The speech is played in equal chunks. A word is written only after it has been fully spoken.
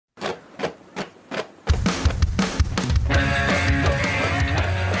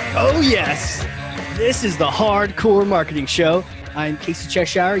Oh, yes. This is the Hardcore Marketing Show. I'm Casey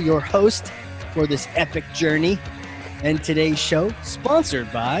Cheshire, your host for this epic journey. And today's show,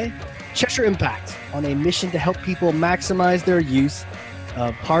 sponsored by Cheshire Impact, on a mission to help people maximize their use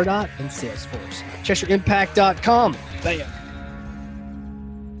of Pardot and Salesforce. CheshireImpact.com. Bam.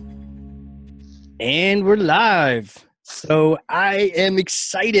 And we're live. So I am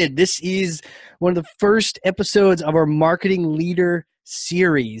excited. This is one of the first episodes of our Marketing Leader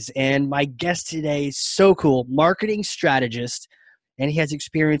series. And my guest today is so cool, marketing strategist, and he has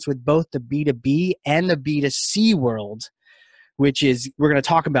experience with both the B2B and the B2C world, which is, we're going to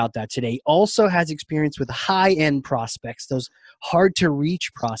talk about that today. Also has experience with high-end prospects, those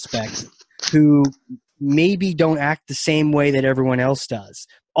hard-to-reach prospects who maybe don't act the same way that everyone else does.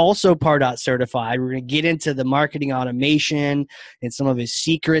 Also Pardot certified. We're going to get into the marketing automation and some of his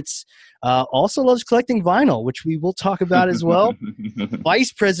secrets. Also loves collecting vinyl, which we will talk about as well.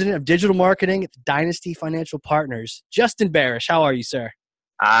 Vice President of Digital Marketing at Dynasty Financial Partners, Justin Barish. How are you, sir?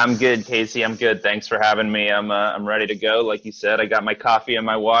 I'm good, Casey. I'm good. Thanks for having me. I'm ready to go. Like you said, I got my coffee and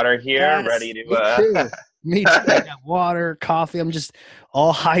my water here, yes, ready to. Me too. Me too. I got water, coffee. I'm just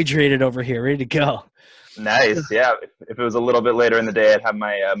all hydrated over here, ready to go. Nice. Yeah. If it was a little bit later in the day, I'd have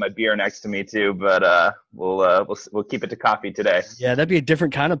my my beer next to me too. But we'll keep it to coffee today. Yeah, that'd be a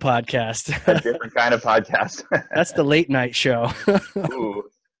different kind of podcast. A different kind of podcast. That's the late night show. Ooh.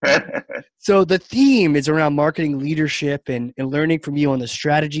 So the theme is around marketing leadership and learning from you on the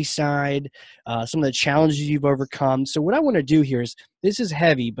strategy side, some of the challenges you've overcome. So what I want to do here is, this is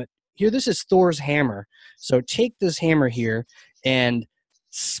heavy, but here, this is Thor's hammer. So take this hammer here and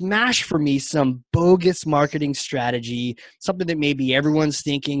smash for me some bogus marketing strategy, something that maybe everyone's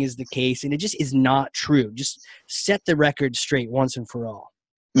thinking is the case, and it just is not true. Just set the record straight once and for all.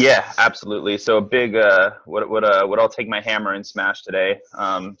 Yeah, absolutely. So a big what I'll take my hammer and smash today.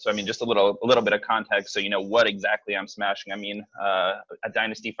 So I mean, just a little bit of context, so you know what exactly I'm smashing. I mean, at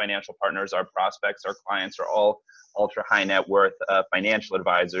Dynasty Financial Partners, our prospects, our clients are all ultra high net worth financial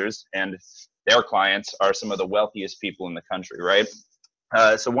advisors, and their clients are some of the wealthiest people in the country, right?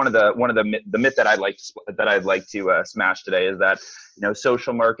 So one of the myth that I'd like to smash today is that, you know,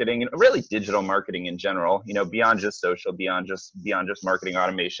 social marketing and really digital marketing in general, you know, beyond just social, beyond just marketing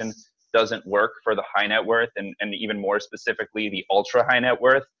automation, doesn't work for the high net worth and even more specifically the ultra high net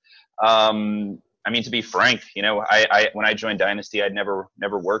worth. I mean, to be frank, you know, I when I joined Dynasty, I'd never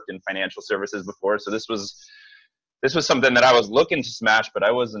worked in financial services before, so this was something that I was looking to smash, but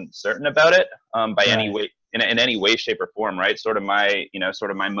I wasn't certain about it by any way. In any way, shape, or form, right? Sort of my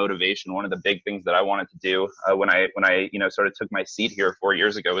motivation. One of the big things that I wanted to do when I sort of took my seat here 4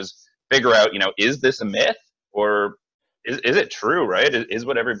 years ago is figure out, you know, is this a myth or is it true, right? Is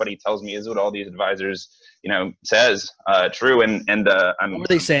what everybody tells me, is what all these advisors, you know, says true? And what were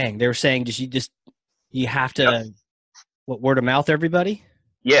they saying? They were saying you have to, yep. What, word of mouth, everybody?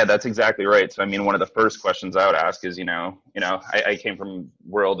 Yeah, that's exactly right. So, I mean, one of the first questions I would ask is, I came from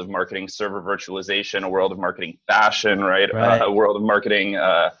world of marketing server virtualization, a world of marketing fashion, right? A world of marketing,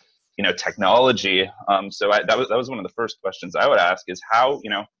 technology. So that was one of the first questions I would ask is how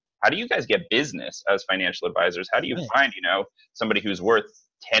do you guys get business as financial advisors? How do you find, somebody who's worth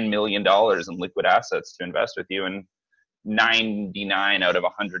 $10 million in liquid assets to invest with you? And 99 out of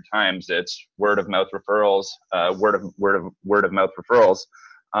 100 times it's word of mouth referrals, word of mouth referrals.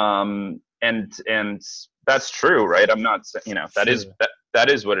 And that's true, right? I'm not, that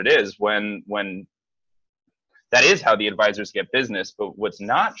is what it is when that is how the advisors get business. But what's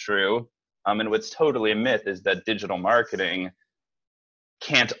not true, and what's totally a myth is that digital marketing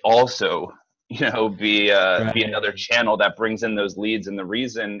can't also, be another channel that brings in those leads. And the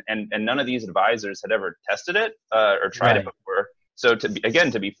reason, and none of these advisors had ever tested it, or tried it before. So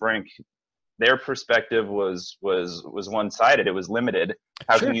to be frank, their perspective was one-sided. It was limited.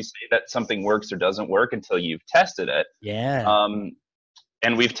 How can you say that something works or doesn't work until you've tested it? Yeah.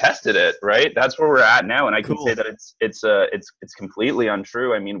 And we've tested it, right? That's where we're at now. And I can say that it's completely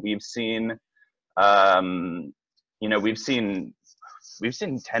untrue. I mean, we've seen $10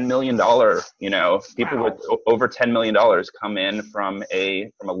 million, people with over $10 million come in from a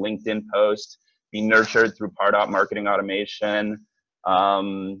LinkedIn post, be nurtured through Pardot marketing automation,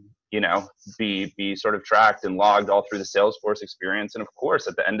 be sort of tracked and logged all through the Salesforce experience. And of course,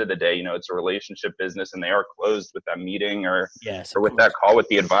 at the end of the day, it's a relationship business and they are closed with that meeting or with that call with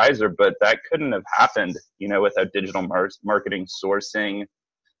the advisor. But that couldn't have happened, without digital marketing sourcing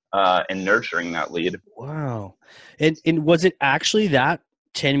and nurturing that lead. Wow. And was it actually that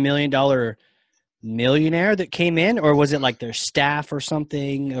 $10 million millionaire that came in, or was it like their staff or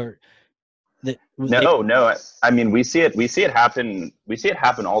something? Or No. I mean, we see it happen. We see it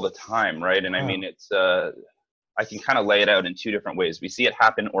happen all the time, right? And I mean, it's I can kind of lay it out in two different ways. We see it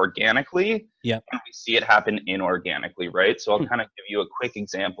happen organically, Yep. and we see it happen inorganically, right? So I'll kind of give you a quick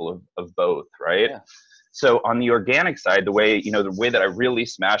example of both, right? Yeah. So on the organic side, the way that I really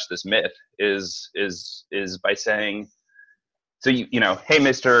smash this myth is by saying, so hey,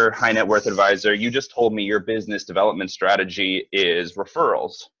 Mr. High Net Worth Advisor, you just told me your business development strategy is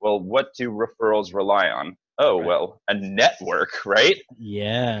referrals. Well, what do referrals rely on? Oh, Right. well, a network, right?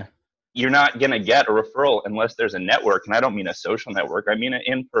 Yeah. You're not going to get a referral unless there's a network. And I don't mean a social network. I mean an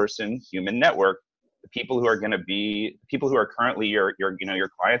in-person human network. The people who are currently your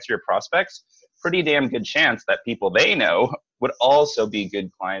clients, your prospects, pretty damn good chance that people they know would also be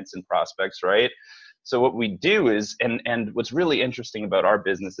good clients and prospects, right? So what we do is, and what's really interesting about our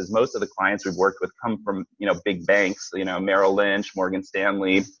business is most of the clients we've worked with come from, big banks, Merrill Lynch, Morgan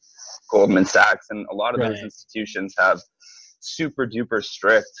Stanley, Goldman Sachs, and a lot of those institutions have super duper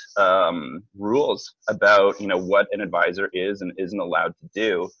strict rules about what an advisor is and isn't allowed to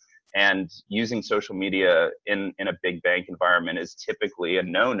do. And using social media in a big bank environment is typically a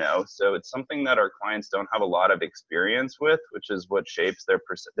no-no. So it's something that our clients don't have a lot of experience with, which is what shapes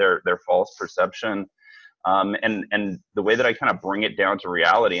their false perception. And the way that I kind of bring it down to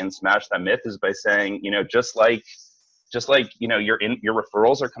reality and smash that myth is by saying, just like your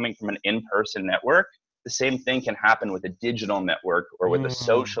referrals are coming from an in-person network, the same thing can happen with a digital network or with a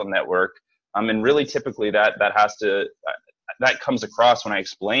social network. And really typically that comes across when I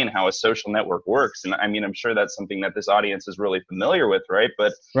explain how a social network works. And I mean, I'm sure that's something that this audience is really familiar with, right?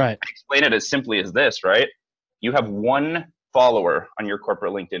 But I explain it as simply as this, right? You have one follower on your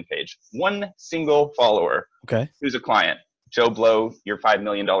corporate LinkedIn page, one single follower. Okay. Who's a client? Joe Blow, your $5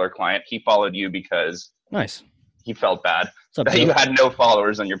 million client. He followed you because he felt bad that you had no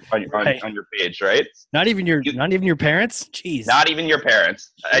followers on your page, right? Not even your parents? Jeez. Not even your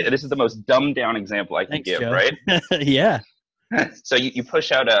parents. This is the most dumbed down example I can give, Joe. right? Yeah. So you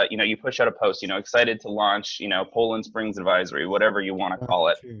push out a post, excited to launch, Poland Springs Advisory, whatever you want to call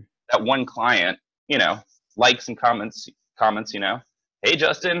it. True. That one client, likes and comments, hey,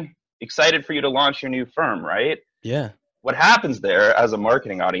 Justin, excited for you to launch your new firm, right? Yeah. What happens there, as a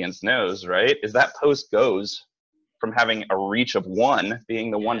marketing audience knows, right, is that post goes from having a reach of one, being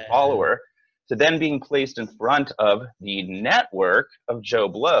the one follower, to then being placed in front of the network of Joe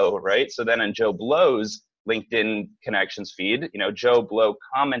Blow, right? So then in Joe Blow's LinkedIn connections feed, Joe Blow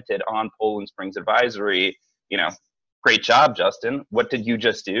commented on Poland Springs Advisory, great job, Justin. What did you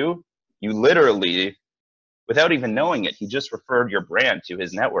just do? You literally, without even knowing it, he just referred your brand to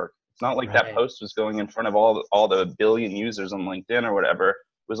his network. It's not like that post was going in front of all the billion users on LinkedIn or whatever. It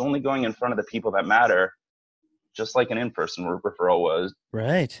was only going in front of the people that matter, just like an in-person referral was.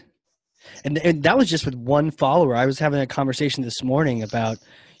 Right. And that was just with one follower. I was having a conversation this morning about,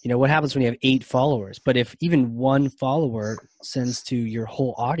 what happens when you have 8 followers. But if even one follower sends to your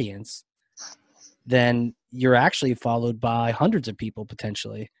whole audience, then you're actually followed by hundreds of people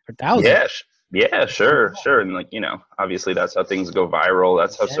potentially, or thousands. Yeah, sure. And obviously that's how things go viral.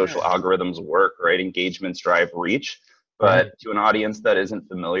 That's how social algorithms work, right? Engagements drive reach. But to an audience that isn't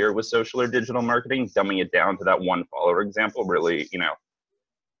familiar with social or digital marketing, dumbing it down to that one follower example, really,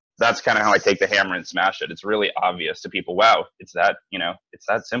 that's kind of how I take the hammer and smash it. It's really obvious to people. Wow, it's that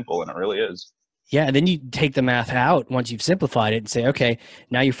simple, and it really is. Yeah, and then you take the math out once you've simplified it and say, okay,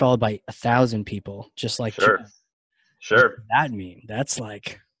 now you're followed by 1,000 people, just like Sure. What does that mean? That's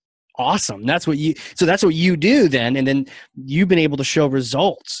like awesome. That's what you do then, and then you've been able to show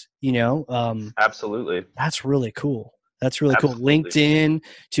results. Absolutely. That's really cool. That's really cool. LinkedIn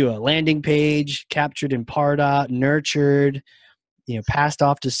to a landing page, captured in Pardot, nurtured, passed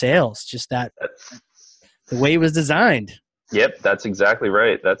off to sales. Just that's the way it was designed. Yep, that's exactly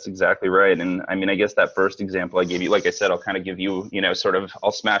right. And I mean, I guess that first example I gave you, like I said, I'll kind of give you,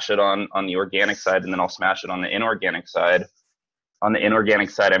 I'll smash it on the organic side, and then I'll smash it on the inorganic side. On the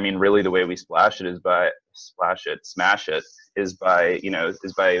inorganic side, I mean, really the way we smash it is by,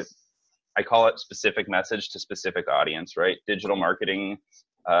 I call it specific message to specific audience, right? Digital marketing,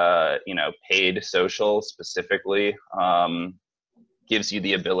 paid social specifically, gives you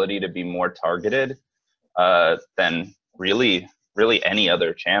the ability to be more targeted than really any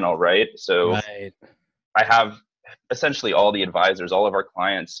other channel, right? So I have essentially all the advisors, all of our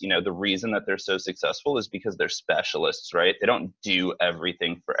clients, the reason that they're so successful is because they're specialists, right? They don't do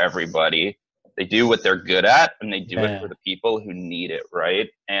everything for everybody. They do what they're good at, and they do it for the people who need it, right?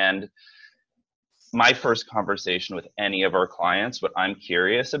 And my first conversation with any of our clients, what I'm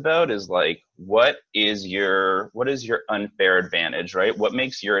curious about is like, what is your unfair advantage, right? What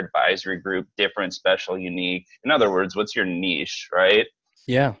makes your advisory group different, special, unique? In other words, what's your niche, right?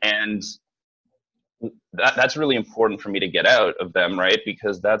 Yeah. And that's really important for me to get out of them, right?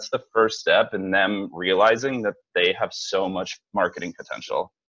 Because that's the first step in them realizing that they have so much marketing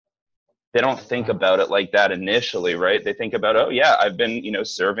potential. They don't think Wow. about it like that initially, right? They think about, oh yeah, I've been,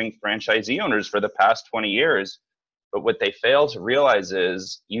 serving franchisee owners for the past 20 years. But what they fail to realize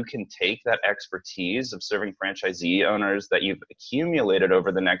is you can take that expertise of serving franchisee owners that you've accumulated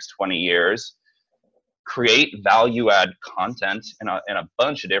over the next 20 years, create value add content in a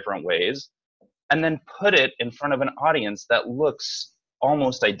bunch of different ways, and then put it in front of an audience that looks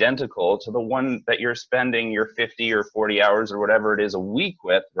almost identical to the one that you're spending your 50 or 40 hours or whatever it is a week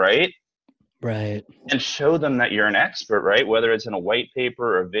with, right? Right. And show them that you're an expert, right? Whether it's in a white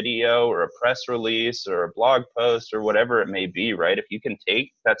paper or a video or a press release or a blog post or whatever it may be, right? If you can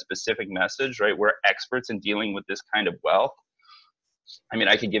take that specific message, right? We're experts in dealing with this kind of wealth. I mean,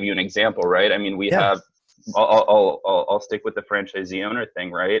 I could give you an example, right? I mean, we Yeah. have, I'll stick with the franchisee owner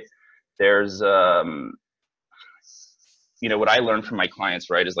thing, right? There's, what I learned from my clients,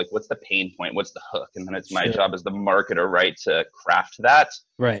 right, is like, what's the pain point? What's the hook? And then it's my Sure. job as the marketer, right, to craft that.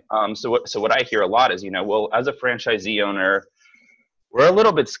 Right. So what I hear a lot is, well, as a franchisee owner, we're a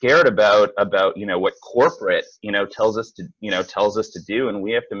little bit scared about what corporate tells us to do, and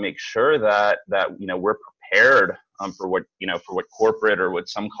we have to make sure that we're prepared for what corporate, or what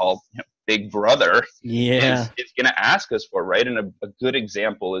some call big brother Yeah. is going to ask us for, right? And a good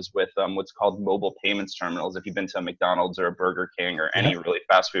example is with what's called mobile payments terminals. If you've been to a McDonald's or a Burger King or any Yep. really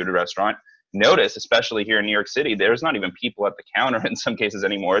fast food restaurant, notice, especially here in New York City, there's not even people at the counter in some cases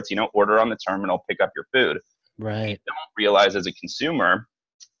anymore. It's order on the terminal, pick up your food. What you Right. don't realize as a consumer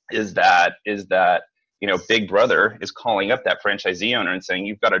is that Big Brother is calling up that franchisee owner and saying,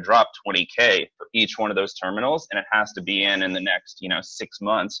 you've got to drop 20K for each one of those terminals, and it has to be in the next 6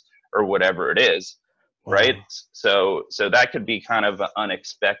 months or whatever it is, right? Wow. So that could be kind of an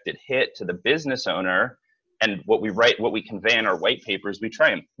unexpected hit to the business owner. And what we convey in our white papers, we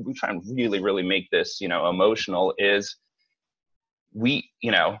try and really, really make this emotional. Is you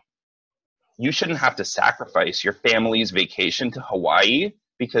shouldn't have to sacrifice your family's vacation to Hawaii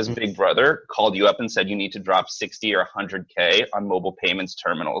because Mm. Big Brother called you up and said you need to drop 60 or 100K on mobile payments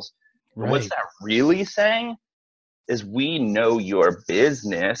terminals. But what's Right. that really saying is, we know your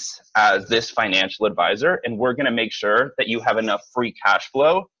business as this financial advisor, and we're going to make sure that you have enough free cash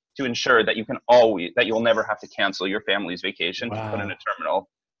flow to ensure that you'll never have to cancel your family's vacation to put in a Wow. terminal.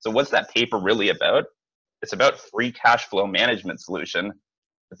 So what's that paper really about? It's about free cash flow management solution.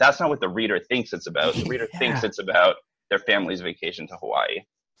 But that's not what the reader thinks it's about. The reader thinks Yeah. it's about their family's vacation to Hawaii.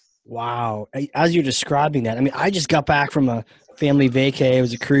 Wow. As you're describing that, I mean, I just got back from a family vacay. It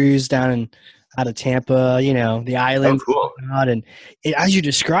was a cruise out of Tampa, the Oh, islands cool. and whatnot. And as you're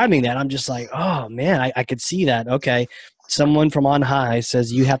describing that, I'm just like, oh man, I could see that. Okay. Someone from on high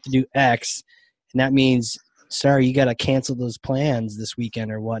says you have to do X, and that means, sorry, you got to cancel those plans this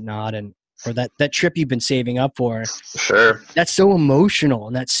weekend or whatnot. Or that trip you've been saving up for. Sure. That's so emotional.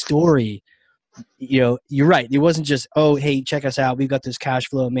 And that story, you're right. It wasn't just, oh, hey, check us out. We've got this cash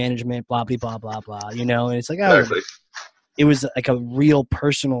flow management, blah, blah, blah, blah, blah, and it's like, oh, Exactly. it was like a real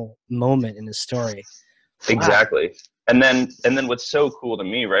personal moment in the story. Wow. Exactly. And then what's so cool to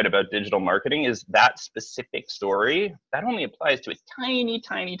me, right, about digital marketing is that specific story that only applies to a tiny,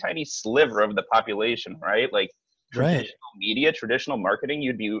 tiny, tiny sliver of the population, right? Like Right. traditional marketing,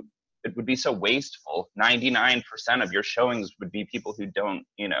 it would be so wasteful. 99% of your showings would be people who don't,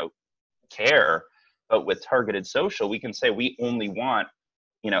 care. But with targeted social, we can say we only want,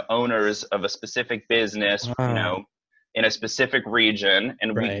 owners of a specific business, Wow. in a specific region,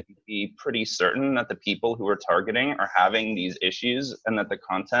 and we Right. can be pretty certain that the people who we're targeting are having these issues, and that the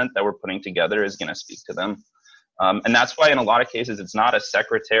content that we're putting together is going to speak to them. And that's why in a lot of cases, it's not a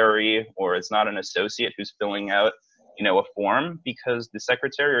secretary or it's not an associate who's filling out, a form, because the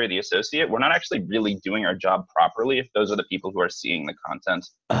secretary or the associate, we're not actually really doing our job properly if those are the people who are seeing the content.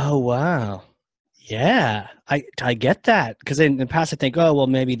 Oh, wow. Yeah, I get that, because in the past I think, oh, well,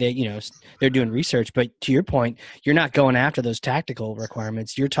 maybe they're doing research, but to your point, you're not going after those tactical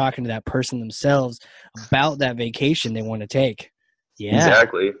requirements. You're talking to that person themselves about that vacation they want to take. Yeah.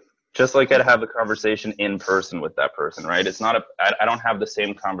 Exactly. Just like I'd have a conversation in person with that person, right? I don't have the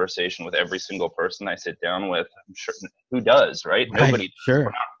same conversation with every single person I sit down with. I'm sure, who does, right? Right. Nobody does. Sure. We're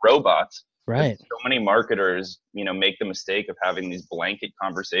not robots. Right. So many marketers, make the mistake of having these blanket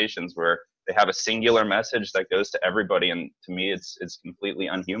conversations where they have a singular message that goes to everybody. And to me, it's completely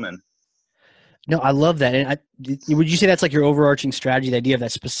unhuman. No, I love that. And would you say that's like your overarching strategy, the idea of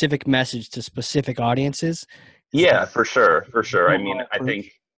that specific message to specific audiences? Is that Yeah, for sure, for sure. I mean, overall I approach?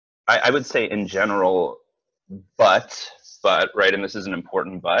 think I would say in general, but right, and this is an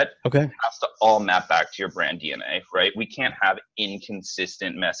important but, Okay. it has to all map back to your brand DNA, right? We can't have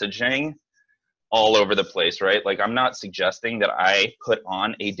inconsistent messaging all over the place, right? Like, I'm not suggesting that I put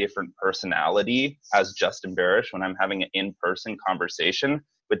on a different personality as Justin Barish when I'm having an in-person conversation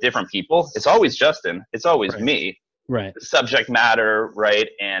with different people. It's always Justin. It's always Right. me. Right. The subject matter, right?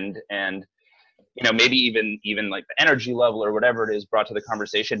 And maybe even like the energy level or whatever it is brought to the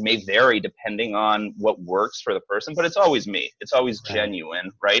conversation may vary depending on what works for the person, but it's always me. It's always Right.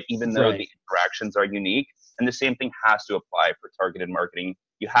 genuine, right? Even though Right. the interactions are unique. And the same thing has to apply for targeted marketing.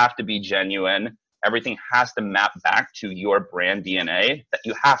 You have to be genuine. Everything has to map back to your brand DNA. That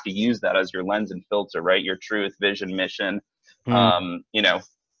you have to use that as your lens and filter, right? Your truth, vision, mission, Mm. you know,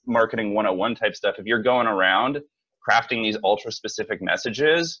 marketing 101 type stuff. If you're going around crafting these ultra specific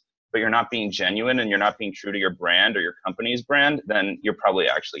messages, but you're not being genuine and you're not being true to your brand or your company's brand, then you're probably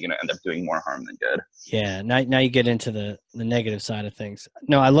actually going to end up doing more harm than good. Yeah. Now you get into the negative side of things.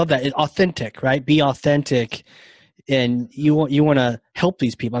 No, I love that. It's authentic, right? Be authentic, and you want to help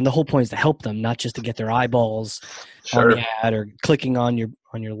these people, and the whole point is to help them, not just to get their eyeballs on the Sure. ad or clicking on your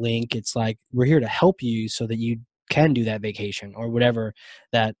link. It's like, we're here to help you so that you can do that vacation or whatever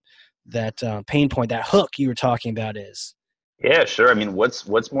that pain point, that hook you were talking about is. Yeah, sure. I mean,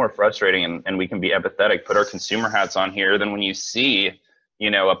 what's more frustrating, and we can be empathetic, put our consumer hats on here, than when you see,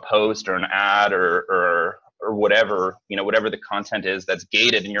 a post or an ad or whatever, whatever the content is that's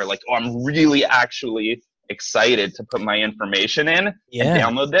gated, and you're like, oh, I'm really actually excited to put my information in and Yeah.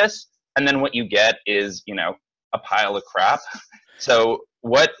 download this. And then what you get is, a pile of crap. So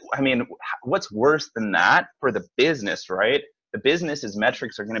what's worse than that for the business, right? The business's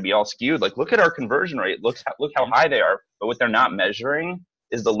metrics are going to be all skewed. Like, look at our conversion rate. Look how high they are. But what they're not measuring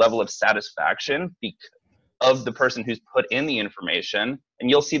is the level of satisfaction of the person who's put in the information. And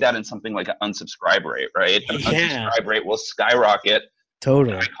you'll see that in something like an unsubscribe rate, right? An Yeah. unsubscribe rate will skyrocket.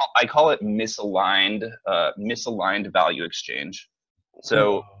 Totally. I call it misaligned value exchange.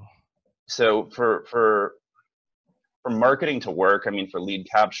 Whoa. So for marketing to work, I mean, for lead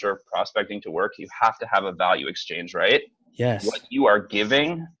capture, prospecting to work, you have to have a value exchange, right? What Yes. you are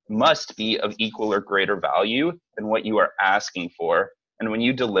giving must be of equal or greater value than what you are asking for. And when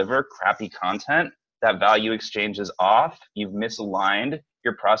you deliver crappy content, that value exchange is off. You've misaligned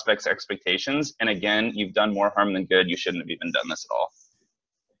your prospects' expectations. And again, you've done more harm than good. You shouldn't have even done this at all.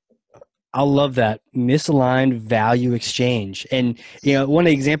 I love that misaligned value exchange. And one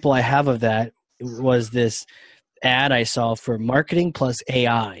example I have of that was this ad I saw for marketing plus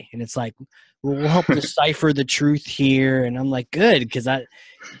AI, and it's like, we'll help decipher the truth here. And I'm like, good, because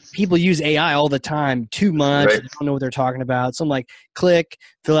people use AI all the time, too much. Right. They don't know what they're talking about. So I'm like, click,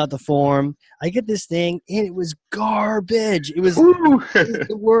 fill out the form. I get this thing, and it was garbage. It was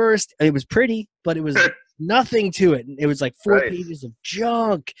the worst. It was pretty, but it was nothing to it. It was like 4 pages of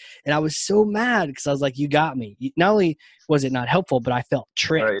junk, and I was so mad because I was like, you got me. Not only was it not helpful, but I felt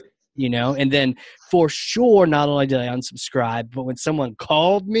tricked. Right. And then for sure, not only did I unsubscribe, but when someone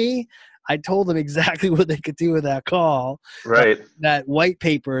called me, I told them exactly what they could do with that call, Right. that white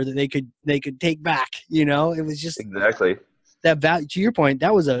paper that they could take back. It was just Exactly. that value. To your point,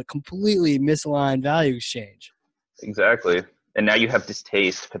 that was a completely misaligned value exchange. Exactly. And now you have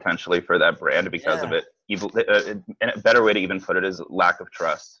distaste potentially for that brand because of Yeah. it. And a better way to even put it is lack of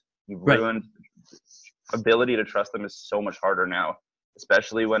trust. You've Right. ruined ability to trust them is so much harder now,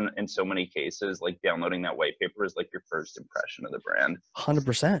 especially when in so many cases, like downloading that white paper is like your first impression of the brand.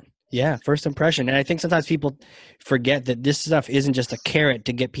 100%. Yeah, first impression. And I think sometimes people forget that this stuff isn't just a carrot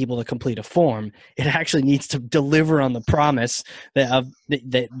to get people to complete a form. It actually needs to deliver on the promise that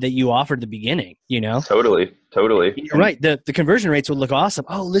you offered at the beginning, Totally. You're right. The conversion rates would look awesome.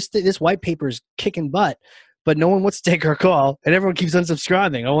 Oh, this white paper is kicking butt, but no one wants to take our call, and everyone keeps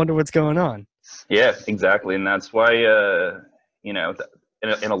unsubscribing. I wonder what's going on. Yeah, exactly. And that's why, in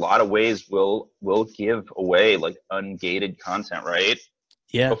a lot of ways, we'll give away like ungated content, right?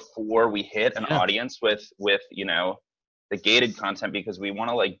 Yeah. Before we hit an audience with the gated content, because we want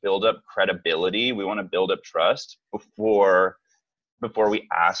to like build up credibility, we want to build up trust before we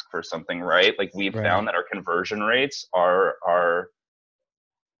ask for something, right? Like, we've found that our conversion rates are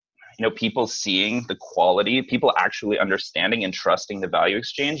people seeing the quality, people actually understanding and trusting the value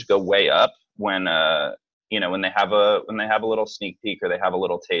exchange go way up when when they have a little sneak peek or they have a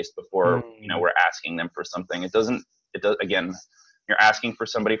little taste before we're asking them for something. It does, again, you're asking for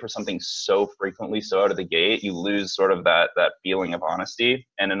somebody for something so frequently, so out of the gate, you lose sort of that feeling of honesty.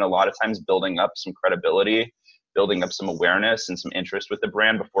 And in a lot of times building up some credibility, building up some awareness and some interest with the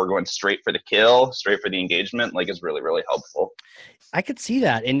brand before going straight for the kill, straight for the engagement, like, is really, really helpful. I could see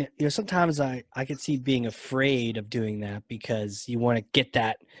that. And, sometimes I could see being afraid of doing that because you want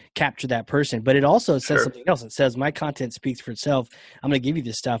to capture that person. But it also says something else. It says my content speaks for itself. I'm going to give you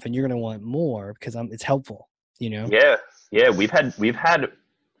this stuff and you're going to want more because it's helpful, Yeah. Yeah. We've had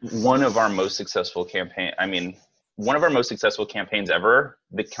one of our most successful campaigns ever.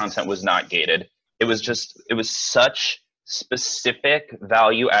 The content was not gated. It was such specific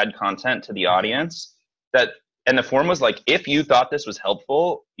value add content to the audience and the form was like, if you thought this was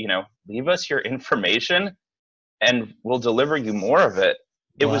helpful, leave us your information and we'll deliver you more of it.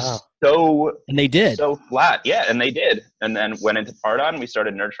 It was and they did so flat. Yeah. And they did. And then went into Pardon. We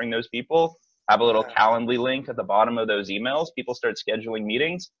started nurturing those people, have a little Calendly link at the bottom of those emails. People start scheduling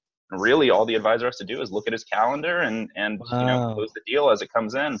meetings. And really all the advisor has to do is look at his calendar and close the deal as it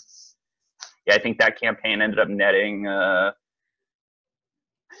comes in. Yeah. I think that campaign ended up netting,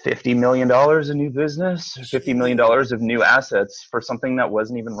 $50 million in new business, $50 million of new assets for something that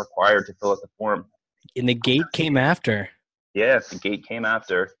wasn't even required to fill out the form. And the gate came after. Yeah, the gate came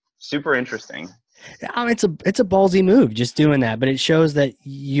after. Super interesting. It's a ballsy move just doing that, but it shows that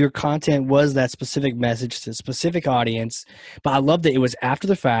your content was that specific message to a specific audience. But I love that it was after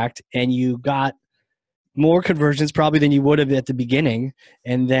the fact and you got more conversions probably than you would have at the beginning.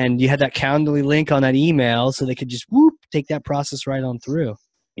 And then you had that Calendly link on that email so they could just take that process right on through.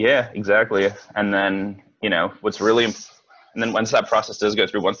 Yeah, exactly. And then, and then once that process does go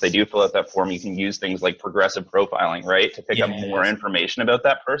through, once they do fill out that form, you can use things like progressive profiling, right? To pick up more information about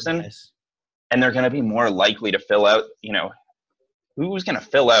that person. Yes. And they're going to be more likely to fill out, who's going to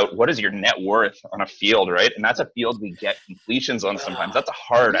fill out what is your net worth on a field, right? And that's a field we get completions on sometimes. That's a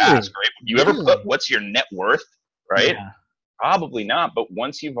hard ask, right? You ever put what's your net worth, right? Yeah. Probably not. But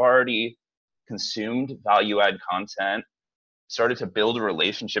once you've already consumed value add content, started to build a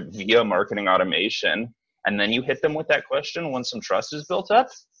relationship via marketing automation, and then you hit them with that question once some trust is built up,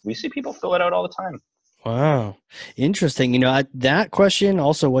 we see people fill it out all the time. Wow. Interesting. That question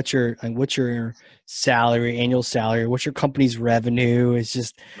also, what's your salary, annual salary, what's your company's revenue? It's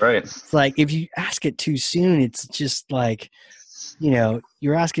just right. It's like if you ask it too soon, it's just like,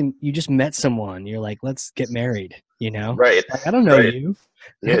 you're asking, you just met someone. You're like, let's get married, Right. Like, I don't know you.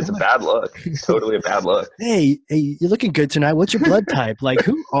 Yeah, it's a bad look. It's totally a bad look. Hey, you're looking good tonight. What's your blood type? Like,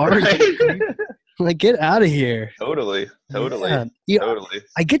 who are you? Like, get out of here. Totally. Totally.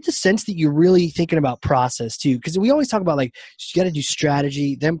 I get the sense that you're really thinking about process too, because we always talk about like you got to do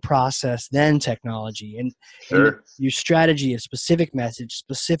strategy, then process, then technology, and your strategy, a specific message,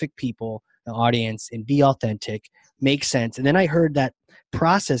 specific people, the audience, and be authentic, make sense. And then I heard that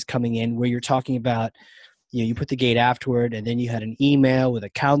process coming in where you're talking about, you put the gate afterward, and then you had an email with a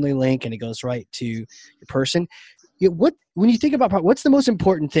Calendly link, and it goes right to your person. When you think about what's the most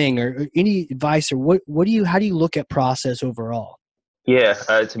important thing, or any advice, or how do you look at process overall? Yeah,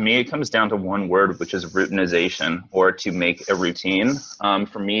 to me, it comes down to one word, which is routinization, or to make a routine.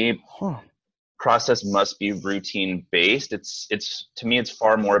 For me, process must be routine based. To me, it's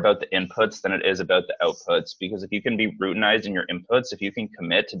far more about the inputs than it is about the outputs, because if you can be routinized in your inputs, if you can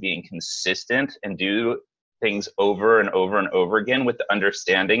commit to being consistent and do things over and over and over again with the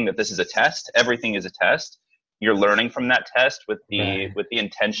understanding that this is a test, everything is a test. You're learning from that test with the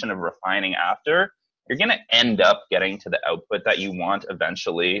intention of refining after. You're going to end up getting to the output that you want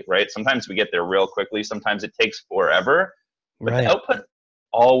eventually, right? Sometimes we get there real quickly. Sometimes it takes forever. But the output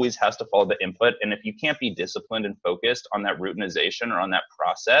always has to follow the input. And if you can't be disciplined and focused on that routinization or on that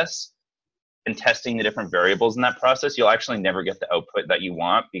process and testing the different variables in that process, you'll actually never get the output that you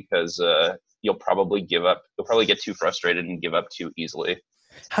want, because you'll probably give up. You'll probably get too frustrated and give up too easily.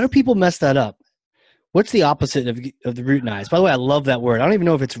 How do people mess that up? What's the opposite of the routinize? By the way, I love that word. I don't even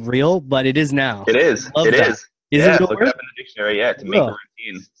know if it's real, but it is now. It is. It is. Is it look it up in the dictionary. Yeah, to make a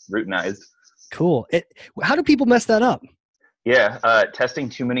routine, routinized. Cool. How do people mess that up? Yeah, testing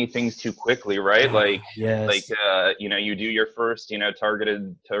too many things too quickly, right? You do your first,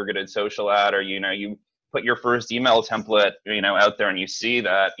 targeted social ad, or you put your first email template, out there, and you see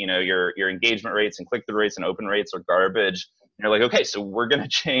that, your engagement rates and click-through rates and open rates are garbage. And you're like, okay, so we're going to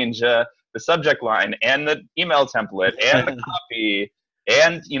change the subject line and the email template and the copy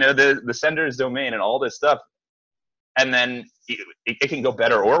and, the sender's domain and all this stuff. And then it can go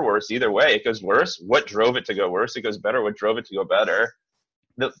better or worse either way. It goes worse. What drove it to go worse? It goes better. What drove it to go better?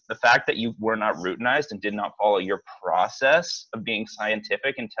 the fact that you were not routinized and did not follow your process of being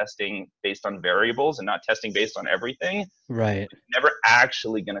scientific and testing based on variables and not testing based on everything, Right. you're never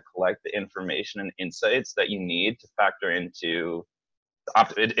actually going to collect the information and insights that you need to factor into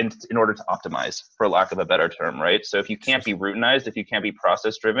in order to optimize, for lack of a better term, right? So if you can't be routinized, if you can't be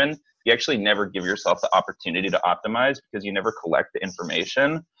process driven, you actually never give yourself the opportunity to optimize because you never collect the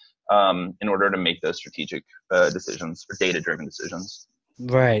information in order to make those strategic decisions or data driven decisions.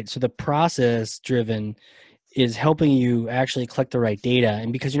 Right. So the process driven is helping you actually collect the right data.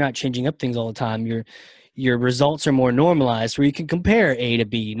 And because you're not changing up things all the time, your results are more normalized where you can compare A to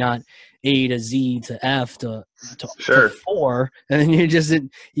B, not A to Z to F to Sure. 4. And then you just,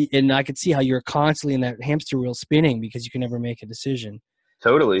 and I could see how you're constantly in that hamster wheel spinning because you can never make a decision.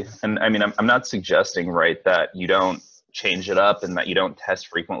 Totally. And I mean, I'm not suggesting, right, that you don't change it up and that you don't test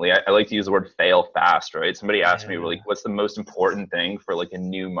frequently. I like to use the word fail fast, right? Somebody asked me, like, what's the most important thing for like a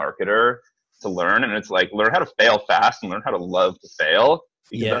new marketer to learn? And it's like, learn how to fail fast and learn how to love to fail,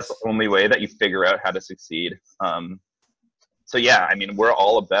 because that's the only way that you figure out how to succeed. So yeah, I mean, we're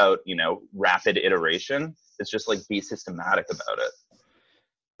all about, rapid iteration. It's just like be systematic about it.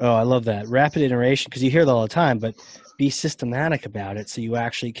 Oh, I love that. Rapid iteration, because you hear that all the time, but be systematic about it so you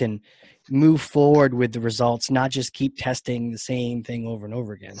actually can move forward with the results, not just keep testing the same thing over and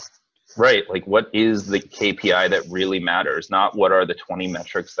over again. Right. Like, what is the KPI that really matters? Not what are the 20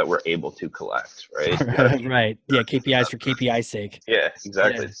 metrics that we're able to collect, right? Right. Yeah, KPIs for KPI's sake. Yeah,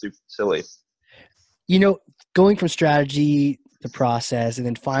 exactly. Yeah. It's super silly. Going from strategy to process and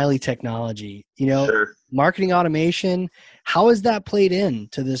then finally technology, Sure. Marketing automation, how has that played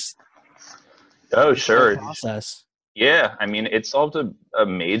into this process? Yeah, I mean, it solved a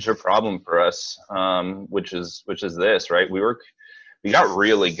major problem for us, which is this, right? We got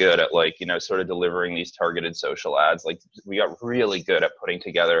really good at sort of delivering these targeted social ads. Like, we got really good at putting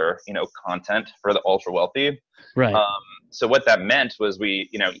together, content for the ultra wealthy. Right. So what that meant was we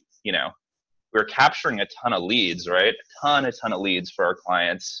were capturing a ton of leads, right? A ton of leads for our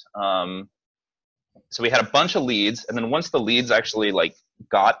clients. So we had a bunch of leads, and then once the leads actually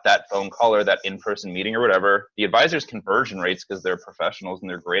got that phone call or that in-person meeting or whatever, the advisors' conversion rates, because they're professionals and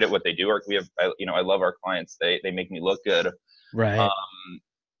they're great at what they do. I love our clients. They make me look good. Right.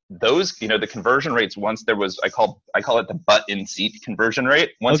 Those, the conversion rates, once there was, I call it the butt in seat conversion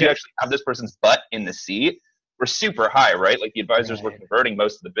rate. Once you actually have this person's butt in the seat, we're super high, right? Like, the advisors were converting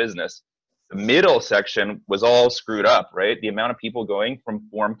most of the business. The middle section was all screwed up, right? The amount of people going from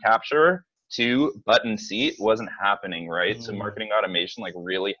form capture to button seat wasn't happening, right? So marketing automation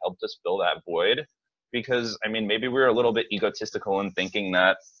really helped us fill that void, because I mean, maybe we were a little bit egotistical in thinking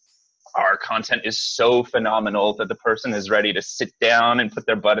that our content is so phenomenal that the person is ready to sit down and put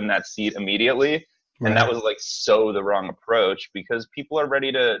their butt in that seat immediately. And that was so the wrong approach, because people are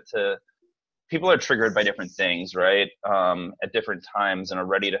ready people are triggered by different things, right? At different times, and are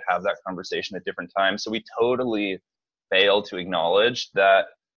ready to have that conversation at different times. So we totally fail to acknowledge that.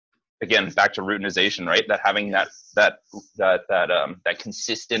 Again, back to routinization, right? That having that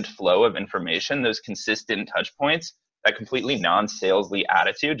consistent flow of information, those consistent touch points, that completely non-salesy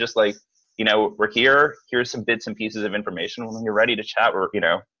attitude, just like, we're here, here's some bits and pieces of information. When you're ready to chat, we're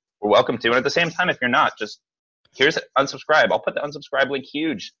welcome to. And at the same time, if you're not, just here's unsubscribe. I'll put the unsubscribe link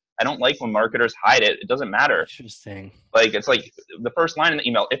huge. I don't like when marketers hide it. It doesn't matter. Interesting. It's like the first line in the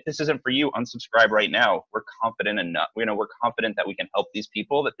email: if this isn't for you, unsubscribe right now. We're confident enough. We're confident that we can help these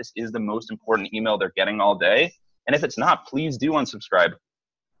people, that this is the most important email they're getting all day. And if it's not, please do unsubscribe,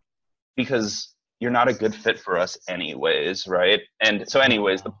 because you're not a good fit for us anyways, right? And so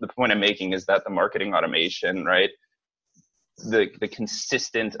anyways, the point I'm making is that the marketing automation, right? The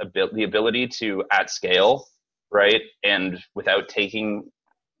consistent the ability to at scale, right? And without taking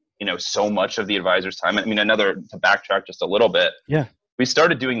so much of the advisor's time. I mean, to backtrack just a little bit. Yeah. We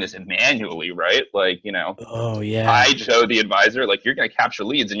started doing this manually, right? Oh yeah. I showed the advisor, you're going to capture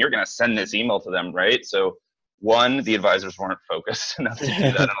leads and you're going to send this email to them, right? So one, the advisors weren't focused enough to do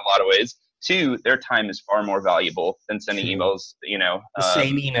that in a lot of ways. Two, their time is far more valuable than sending emails, the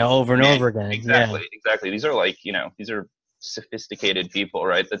same email over and over again. Exactly. These are these are sophisticated people,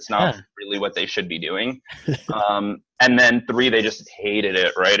 right? That's not really what they should be doing. And then three, they just hated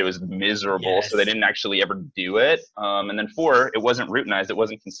it, right? It was miserable. So they didn't actually ever do it. And then four, it wasn't routinized. It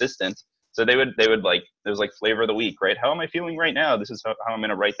wasn't consistent. So they would it was flavor of the week, right? How am I feeling right now? This is how I'm going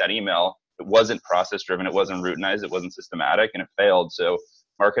to write that email. It wasn't process driven. It wasn't routinized. It wasn't systematic, and it failed. So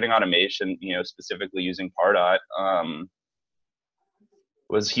marketing automation, specifically using Pardot,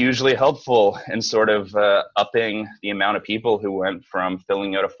 was hugely helpful in sort of upping the amount of people who went from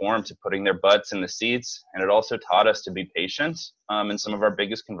filling out a form to putting their butts in the seats. And it also taught us to be patient. And some of our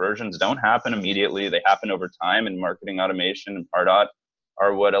biggest conversions don't happen immediately. They happen over time, and marketing automation and Pardot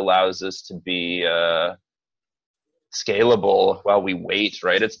are what allows us to be scalable while we wait,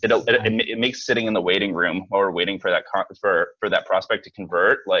 right? It makes sitting in the waiting room while we're waiting for that for that prospect to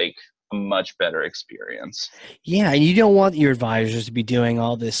convert like a much better experience. Yeah, and you don't want your advisors to be doing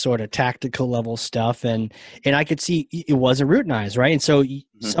all this sort of tactical level stuff, and I could see it wasn't routinized, right? And so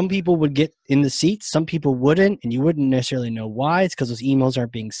some people would get in the seats, some people wouldn't, and you wouldn't necessarily know why. It's because those emails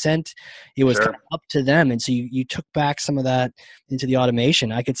aren't being sent. It was kind of up to them, and so you took back some of that into the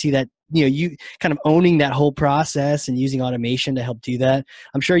automation. I could see that, you kind of owning that whole process and using automation to help do that.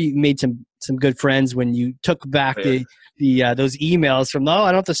 I'm sure you made some good friends when you took back those emails from,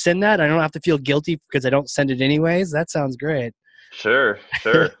 I don't have to send that. I don't have to feel guilty because I don't send it anyways. That sounds great. Sure.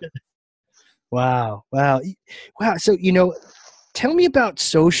 Wow. So, tell me about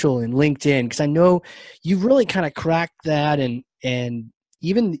social and LinkedIn, because I know you've really kind of cracked that, and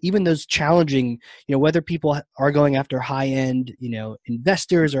even those challenging, whether people are going after high-end,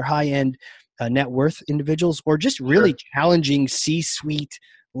 investors or high-end net worth individuals, or just really challenging C-suite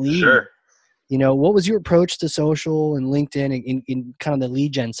leads. Sure. What was your approach to social and LinkedIn in kind of the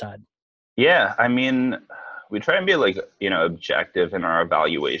lead gen side? Yeah, I mean, we try and be objective in our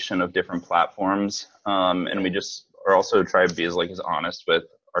evaluation of different platforms, and we just are also try to be as honest with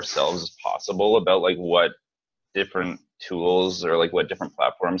ourselves as possible about what different tools or what different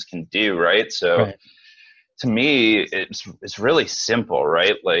platforms can do, right? So to me, it's really simple,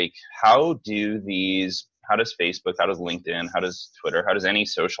 right? How does Facebook, how does LinkedIn, how does Twitter, how does any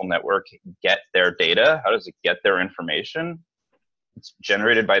social network get their data? How does it get their information? It's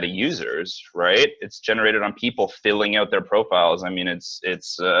generated by the users, right? It's generated on people filling out their profiles. I mean, it's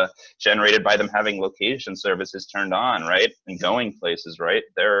generated by them having location services turned on, right? And going places, right?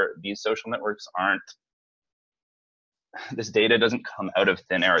 These social networks this data doesn't come out of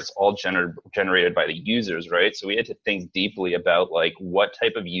thin air. It's all generated by the users, right? So we had to think deeply about what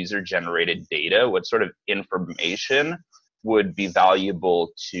type of user generated data, what sort of information would be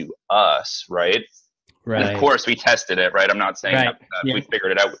valuable to us, right? And of course we tested it, right? I'm not saying that we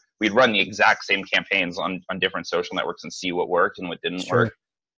figured it out. We'd run the exact same campaigns on different social networks and see what worked and what didn't work.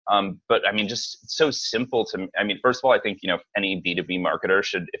 But I mean, just so simple first of all, I think, any B2B marketer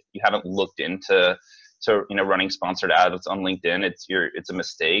should, if you haven't looked into running sponsored ads on LinkedIn, it's a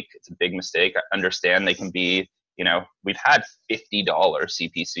mistake. It's a big mistake. I understand they can be, we've had $50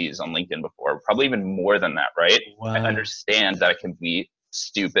 CPCs on LinkedIn before, probably even more than that, right? Wow. I understand that it can be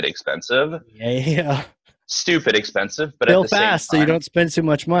stupid expensive. Yeah. Stupid expensive, but fail fast so you don't spend too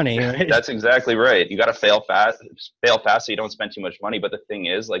much money, right? That's exactly right. You got to fail fast so you don't spend too much money. But the thing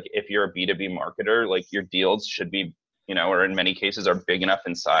is, if you're a B2B marketer, your deals should be, or in many cases are big enough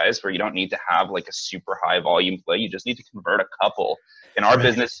in size where you don't need to have a super high volume play. You just need to convert a couple. In our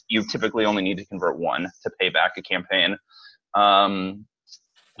business, you typically only need to convert one to pay back a campaign.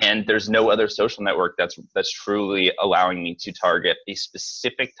 And there's no other social network that's truly allowing me to target a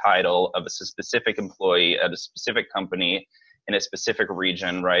specific title of a specific employee at a specific company in a specific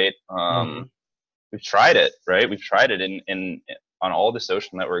region, right? We've tried it, right? We've tried it on all the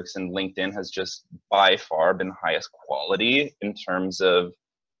social networks, and LinkedIn has just by far been highest quality in terms of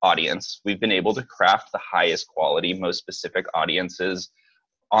audience. We've been able to craft the highest quality, most specific audiences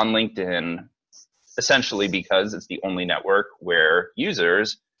on LinkedIn, essentially because it's the only network where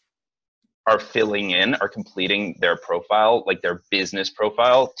users are completing their profile, their business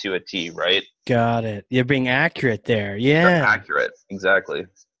profile to a T, right? Got it. You're being accurate there. Yeah. They're accurate. Exactly.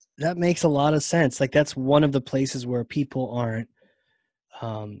 That makes a lot of sense. That's one of the places where people aren't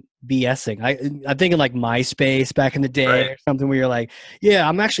BSing. I'm thinking MySpace back in the day, or something where you're yeah,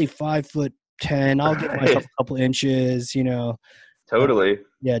 I'm actually 5'10". I'll get myself a couple inches, Totally.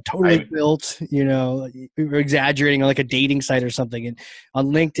 Totally built, we're exaggerating on a dating site or something. And on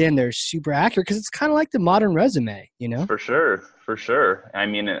LinkedIn, they're super accurate because it's kind of like the modern resume, For sure. I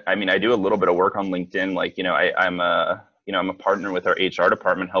mean, I do a little bit of work on LinkedIn. I'm a partner with our HR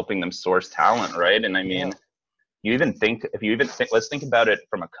department, helping them source talent, right? And I mean, let's think about it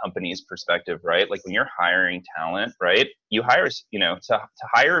from a company's perspective, right? When you're hiring talent, right? You hire, to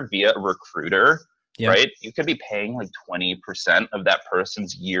hire via a recruiter, right? You could be paying 20% of that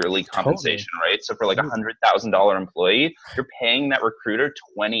person's yearly compensation, right? So for $100,000 employee, you're paying that recruiter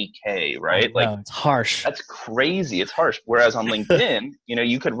 $20K, right? It's harsh. That's crazy. It's harsh. Whereas on LinkedIn,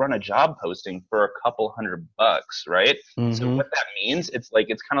 you could run a job posting for a couple $100, right? So what that means, it's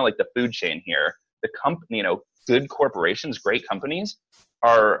kind of like the food chain here. The company, good corporations, great companies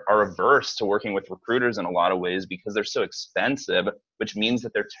are averse to working with recruiters in a lot of ways because they're so expensive, which means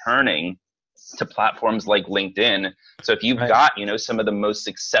that they're turning to platforms like LinkedIn. So if you've Right. got, some of the most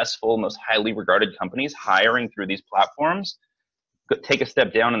successful, most highly regarded companies hiring through these platforms, take a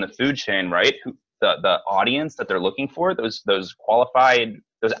step down in the food chain, right? The audience that they're looking for, those qualified,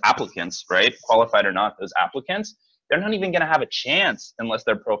 those applicants, right? Qualified or not, those applicants, they're not even going to have a chance unless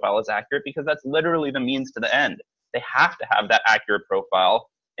their profile is accurate, because that's literally the means to the end. They have to have that accurate profile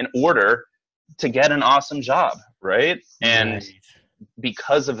in order to get an awesome job, right? And Right.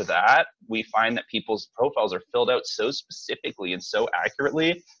 because of that, we find that people's profiles are filled out so specifically and so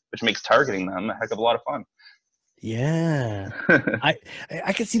accurately, which makes targeting them a heck of a lot of fun. Yeah.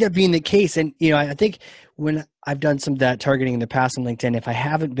 I can see that being the case. And, I think when I've done some of that targeting in the past on LinkedIn, if I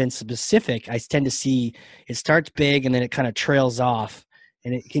haven't been specific, I tend to see it starts big and then it kind of trails off,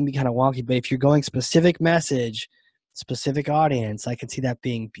 and it can be kind of wonky. But if you're going specific message, specific audience, I can see that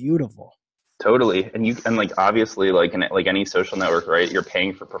being beautiful. Totally. And like, obviously, like like any social network, right? You're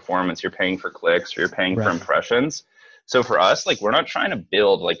paying for performance, you're paying for clicks, or you're paying for Right. impressions. So for us, like, we're not trying to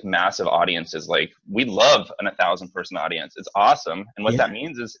build like massive audiences. Like, we love an 1,000-person audience. It's awesome. And what that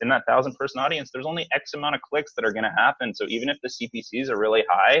means is, in that 1,000-person audience, there's only X amount of clicks that are going to happen. So even if the CPCs are really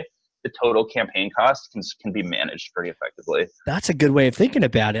high, the total campaign cost can be managed pretty effectively. That's a good way of thinking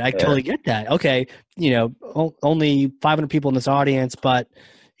about it. I totally get that. Okay. Only 500 people in this audience, but,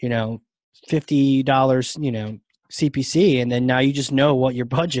 $50, CPC. And then now you just know what your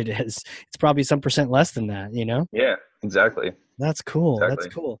budget is. It's probably some percent less than that, Yeah, exactly. That's cool. Exactly.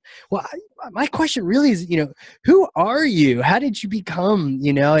 That's cool. Well, my question really is, who are you? How did you become,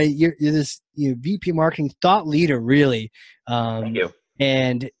 you're this VP marketing thought leader, really? Thank you.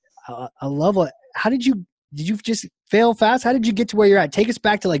 And I love it. Did you just fail fast? How did you get to where you're at? Take us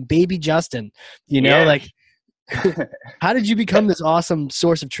back to like baby Justin, like how did you become this awesome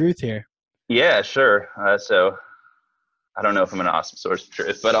source of truth here? Yeah, sure. So I don't know if I'm an awesome source of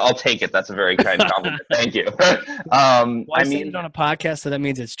truth, but I'll take it. That's a very kind compliment. Thank you. I said it on a podcast, so that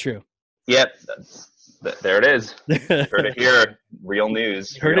means it's true. Yep. There it is. Heard it here. Real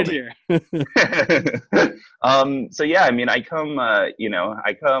news. Heard it here. So yeah, I mean, I come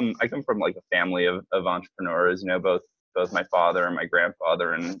from like a family of entrepreneurs, both my father and my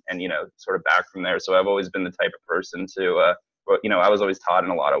grandfather, and sort of back from there. So I've always been the type of person to, I was always taught in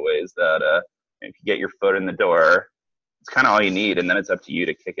a lot of ways that if you get your foot in the door, it's kind of all you need, and then it's up to you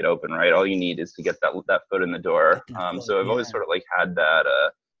to kick it open, right? All you need is to get that foot in the door. So I've always sort of like had that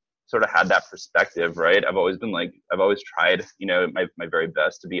perspective, right? I've always tried, my very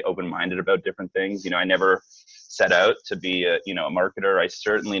best to be open-minded about different things. I never set out to be a marketer. I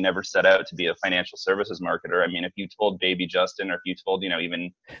certainly never set out to be a financial services marketer. I mean, if you told baby Justin, or if you told,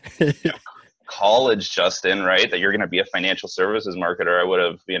 even college Justin, right, that you're going to be a financial services marketer, I would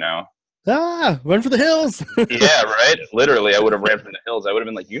have, run for the hills. Yeah, right. Literally, I would have ran for the hills. I would have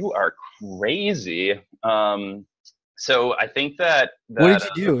been like, you are crazy. So I think that what did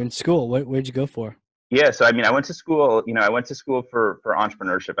you do in school? What did you go for? Yeah, so I mean, I went to school. I went to school for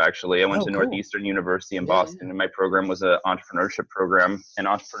entrepreneurship. Actually, I went to cool. Northeastern University in Boston, and my program was an entrepreneurship program. And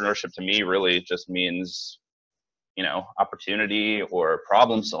entrepreneurship to me really just means, opportunity or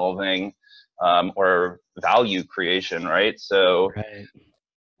problem solving, or value creation, right? So. Right.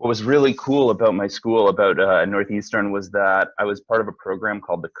 What was really cool about my school, about Northeastern, was that I was part of a program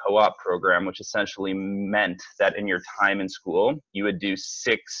called the co-op program, which essentially meant that in your time in school, you would do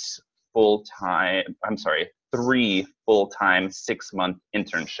 3 full-time 6-month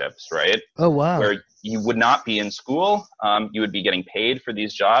internships, right? Oh, wow. Where you would not be in school, you would be getting paid for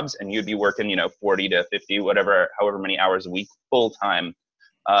these jobs, and you'd be working, 40 to 50, however many hours a week, full-time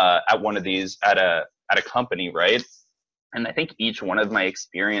at one of these, at a company, right? And I think each one of my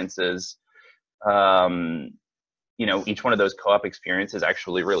experiences, each one of those co-op experiences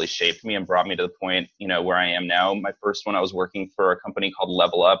actually really shaped me and brought me to the point, where I am now. My first one, I was working for a company called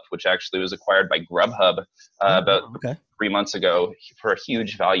Level Up, which actually was acquired by Grubhub about 3 months ago for a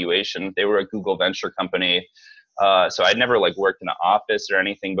huge valuation. They were a Google venture company. So I'd never worked in an office or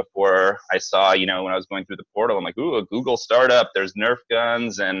anything before. I saw, when I was going through the portal, I'm like, ooh, a Google startup, there's Nerf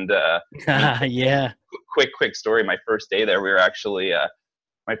guns. And yeah. Quick story. My first day there, we were actually,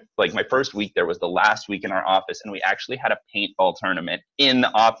 my first week there was the last week in our office, and we actually had a paintball tournament in the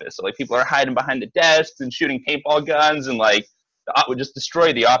office. So people are hiding behind the desks and shooting paintball guns, and would just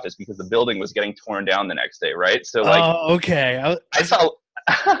destroy the office because the building was getting torn down the next day, right? So oh, okay. I saw.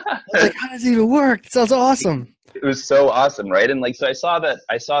 I was like, how does it even work? It sounds awesome. it was so awesome, right? And like, so I saw that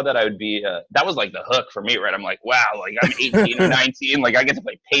I would be, that was like the hook for me, right? I'm like, wow, like I'm 18 or 19, like I get to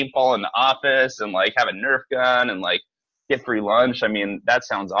play paintball in the office and like have a Nerf gun and like get free lunch. I mean, that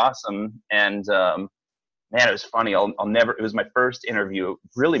sounds awesome. And man, it was funny. I'll never. It was my first interview,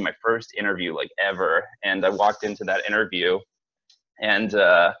 really my first interview like ever. And I walked into that interview, and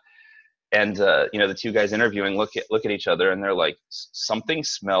you know, the two guys interviewing look at each other, and they're like, something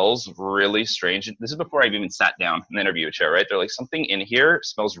smells really strange. This is before I've even sat down in the interview chair, right? They're like, something in here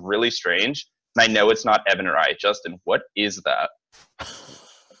smells really strange, and I know it's not Evan or I. Justin, what is that?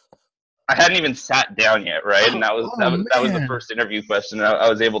 I hadn't even sat down yet, right? And that was the first interview question. And I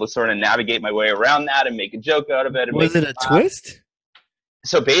was able to sort of navigate my way around that and make a joke out of it. And was it a twist?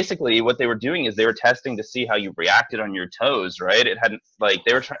 So basically what they were doing is they were testing to see how you reacted on your toes, right? It hadn't, like,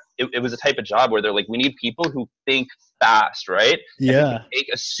 they were trying, it was a type of job where they're like, we need people who think fast, right? Yeah. And take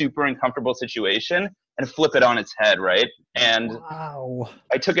a super uncomfortable situation and flip it on its head, right? And wow.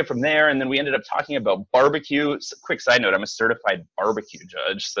 I took it from there, and then we ended up talking about barbecue. Quick side note, I'm a certified barbecue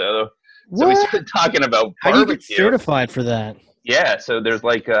judge, so we started talking about barbecue. How do you get certified for that? Yeah, so there's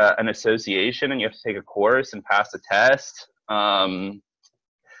like an association, and you have to take a course and pass a test.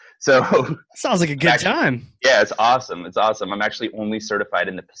 So sounds like a good time. Yeah, it's awesome. It's awesome. I'm actually only certified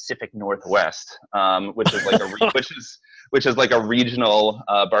in the Pacific Northwest, which is like which is like a regional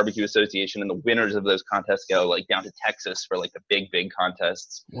barbecue association, and the winners of those contests go like down to Texas for like the big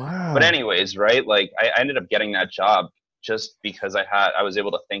contests. Wow. But anyways, right? Like I ended up getting that job just because I was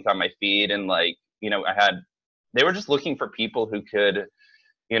able to think on my feet, and like, you know, they were just looking for people who could,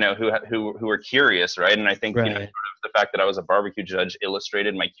 you know, who were curious, right? And I think you know, sort of the fact that I was a barbecue judge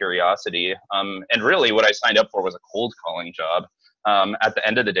illustrated my curiosity. And really, what I signed up for was a cold calling job. At the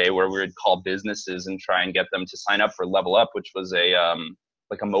end of the day, where we would call businesses and try and get them to sign up for Level Up, which was a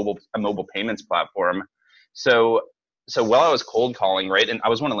mobile payments platform. So while I was cold calling, right, and I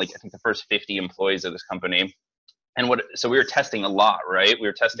was one of like I think the first 50 employees of this company. And so we were testing a lot, right? We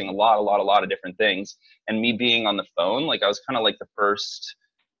were testing a lot of different things. And me being on the phone, like I was kind of like the first.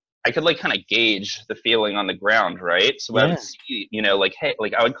 I could like kind of gauge the feeling on the ground, right? So I would see, you know, like, hey,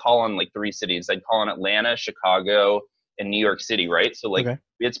 like I would call on like 3 cities. I'd call on Atlanta, Chicago, and New York City, right? So like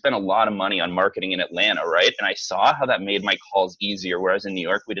we had spent a lot of money on marketing in Atlanta, right? And I saw how that made my calls easier, whereas in New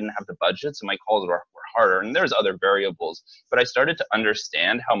York, we didn't have the budget, so my calls were harder. And there's other variables. But I started to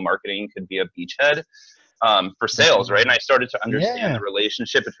understand how marketing could be a beachhead for sales, right? And I started to understand the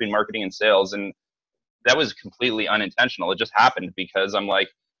relationship between marketing and sales. And that was completely unintentional. It just happened because I'm like,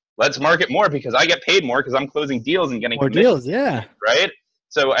 let's market more because I get paid more because I'm closing deals and getting more deals. Yeah. Right.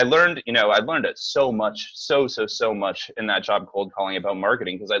 So I learned so much in that job cold calling about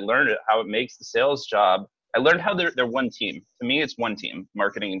marketing, because I learned how it makes the sales job. I learned how they're one team. To me, it's one team,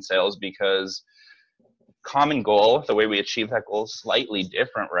 marketing and sales, because common goal, the way we achieve that goal is slightly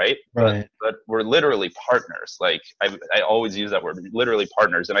different, right? But we're literally partners. Like I always use that word, literally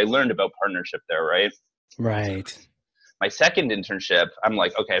partners. And I learned about partnership there, right? Right. My second internship, I'm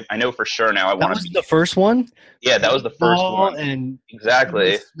like, okay, I know for sure now I want to. That was the first one? Yeah, that was the first one. And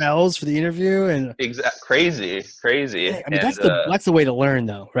exactly. Smells for the interview and crazy. Yeah, I mean, that's the way to learn,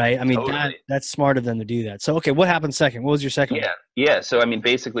 though, right? I mean, totally. That's smart of them to do that. So, okay, what happened second? What was your second one? Yeah. So, I mean,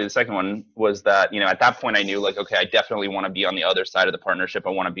 basically, the second one was that, you know, at that point, I knew like, okay, I definitely want to be on the other side of the partnership.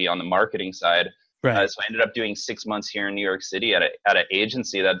 I want to be on the marketing side. Right. So I ended up doing 6 months here in New York City at an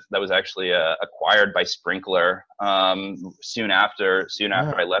agency that was actually acquired by Sprinkler soon after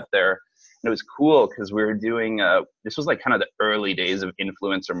I left there. And it was cool because we were doing this was like kind of the early days of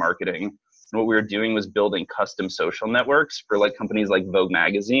influencer marketing. And what we were doing was building custom social networks for like companies like Vogue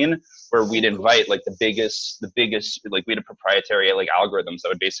magazine, where we'd invite like the biggest like we had a proprietary like algorithms that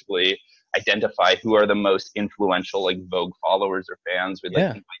would basically identify who are the most influential like Vogue followers or fans. We'd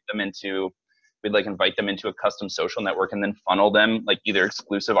invite them into a custom social network and then funnel them like either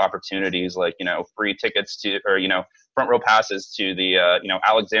exclusive opportunities, like, you know, free tickets to, or, you know, front row passes to the, you know,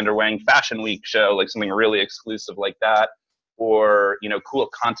 Alexander Wang Fashion Week show, like something really exclusive like that, or, you know, cool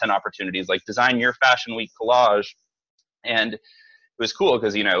content opportunities like design your Fashion Week collage. And it was cool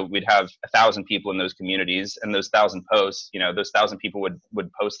because, you know, we'd have 1,000 people in those communities, and those 1,000 posts, you know, those 1,000 people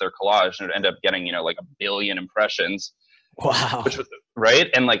would post their collage, and it would end up getting, you know, like 1 billion impressions. Wow. Which was, right.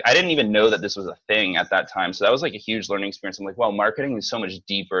 And like, I didn't even know that this was a thing at that time. So that was like a huge learning experience. I'm like, well, marketing is so much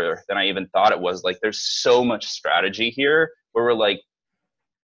deeper than I even thought it was. Like, there's so much strategy here where we're like,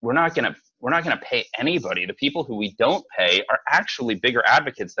 we're not going to pay anybody. The people who we don't pay are actually bigger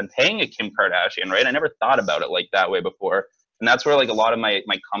advocates than paying a Kim Kardashian. Right. I never thought about it like that way before. And that's where like a lot of my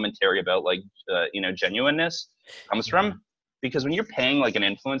commentary about like, you know, genuineness comes from. because when you're paying like an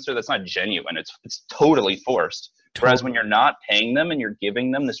influencer, that's not genuine. It's totally forced. Totally. Whereas when you're not paying them and you're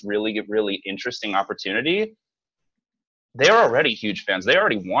giving them this really, really interesting opportunity, they're already huge fans. They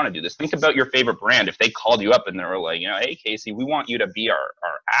already want to do this. Think about your favorite brand. If they called you up and they were like, hey, Casey, we want you to be our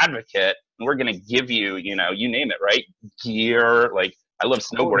advocate, and we're going to give you, you name it, right? Gear. Like, I love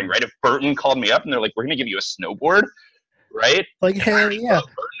snowboarding, right? If Burton called me up and they're like, we're going to give you a snowboard, right? Like, hell yeah.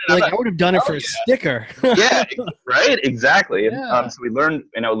 Like, I would have done it for a sticker. Yeah, right? Exactly. Yeah. So we learned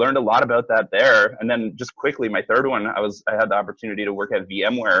a lot about that there. And then just quickly, my third one, I had the opportunity to work at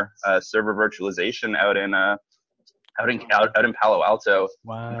VMware, server virtualization out in Palo Alto.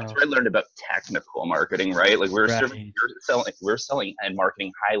 Wow. That's where I learned about technical marketing, right? Like we're selling and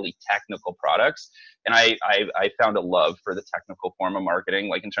marketing highly technical products. And I found a love for the technical form of marketing,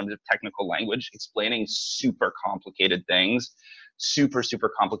 like in terms of technical language, explaining super complicated things to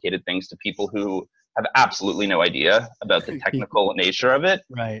people who have absolutely no idea about the technical nature of it.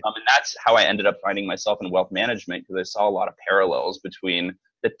 Right. And that's how I ended up finding myself in wealth management, because I saw a lot of parallels between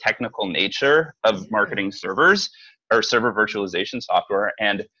the technical nature of marketing servers or server virtualization software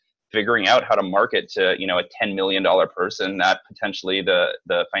and figuring out how to market to, a $10 million person that potentially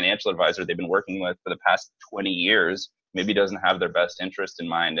the financial advisor they've been working with for the past 20 years maybe doesn't have their best interest in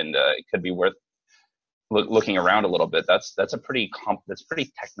mind, and it could be worth looking around a little bit. That's a pretty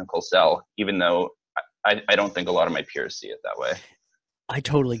technical sell, even though I don't think a lot of my peers see it that way. I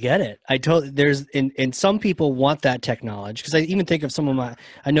totally get it. There's some people want that technology, because I even think of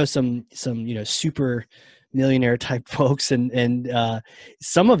I know some super millionaire type folks, and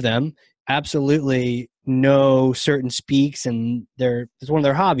some of them absolutely know certain speaks, and it's one of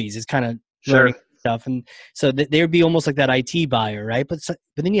their hobbies is kind of learning stuff, and so they would be almost like that IT buyer, right? But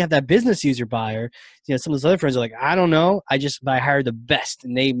then you have that business user buyer. Some of those other friends are like, I don't know, I hired the best,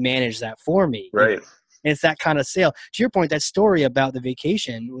 and they manage that for me, right? And it's that kind of sale. To your point, that story about the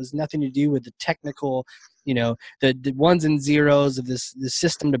vacation was nothing to do with the technical, the ones and zeros of the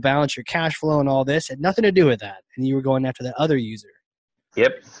system to balance your cash flow and all this. Had nothing to do with that. And you were going after that other user.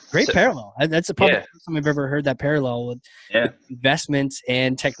 Yep. Great parallel. That's probably the first time I've ever heard that parallel with investments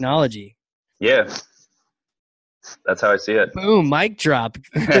and technology. Yeah. That's how I see it. Boom, mic drop.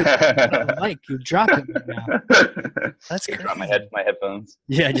 Mike, you dropped it right now. That's crazy. Drop my headphones.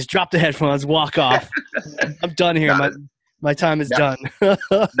 Yeah, just drop the headphones, walk off. I'm done here. My time is done.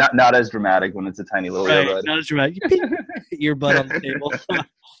 not as dramatic when it's a tiny little earbud. Not as dramatic. Earbud on the table.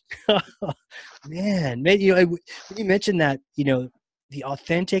 Man, when you mentioned that, the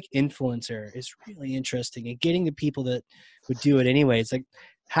authentic influencer is really interesting, and getting the people that would do it anyway. It's like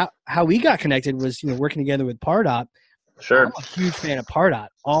how we got connected was, working together with Pardot. Sure. I'm a huge fan of Pardot.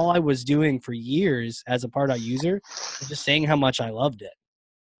 All I was doing for years as a Pardot user was just saying how much I loved it.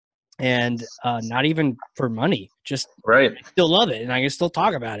 And not even for money, just right. I still love it, and I can still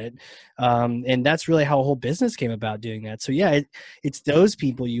talk about it. And that's really how a whole business came about, doing that. So yeah, it's those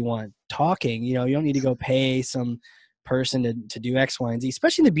people you want talking. You don't need to go pay some person to do X, Y, and Z.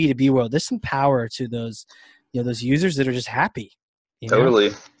 Especially in the B2B world, there's some power to those, those users that are just happy. Totally.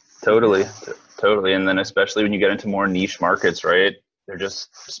 And then especially when you get into more niche markets, right? They're just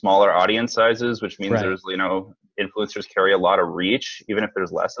smaller audience sizes, which means there's, influencers carry a lot of reach, even if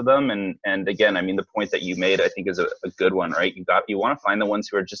there's less of them. And again, the point that you made, I think, is a good one, right? You want to find the ones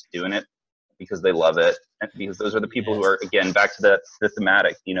who are just doing it because they love it, and because those are the people who are, again, back to the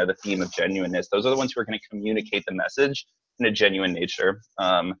thematic, the theme of genuineness. Those are the ones who are going to communicate the message in a genuine nature,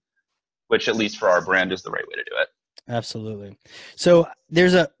 which at least for our brand is the right way to do it. Absolutely. So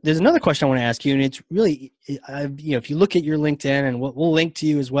there's another question I want to ask you, and it's really, if you look at your LinkedIn, and we'll link to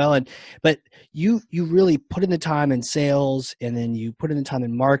you as well, but you really put in the time in sales, and then you put in the time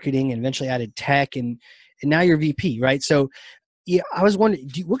in marketing, and eventually added tech, and now you're VP, right? So yeah, I was wondering,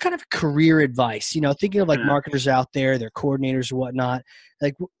 what kind of career advice, thinking of like marketers out there, their coordinators or whatnot,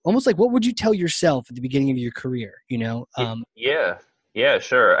 like almost like what would you tell yourself at the beginning of your career, Yeah,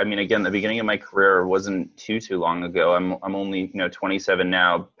 sure. Again, the beginning of my career wasn't too long ago. I'm only 27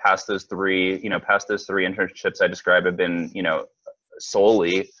 now. Past those three internships I described have been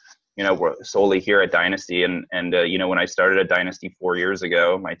solely here at Dynasty. And when I started at Dynasty 4 years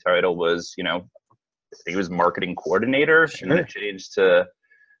ago, my title was it was marketing coordinator, and then it changed to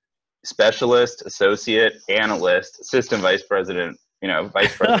specialist, associate, analyst, assistant vice president,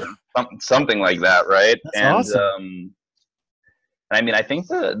 vice president, something like that, right? That's awesome. I think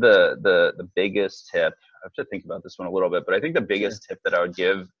the biggest tip, I have to think about this one a little bit, but I think the biggest tip that I would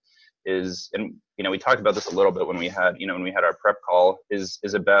give is, and we talked about this a little bit when we had our prep call, is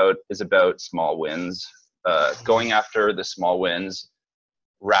about small wins, going after the small wins,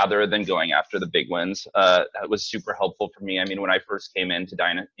 rather than going after the big wins. That was super helpful for me. I mean, when I first came into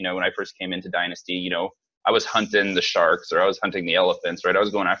Dynasty, I was hunting the sharks, or I was hunting the elephants, right? I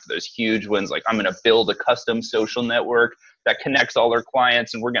was going after those huge wins. Like, I'm going to build a custom social network that connects all our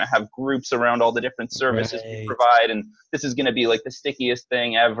clients, and we're going to have groups around all the different services we provide. And this is going to be like the stickiest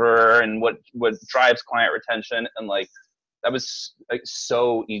thing ever, and what drives client retention. And like, that was like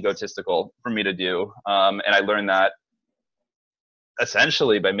so egotistical for me to do. And I learned that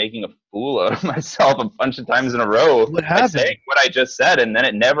essentially by making a fool out of myself a bunch of times in a row. What happened? By saying what I just said, and then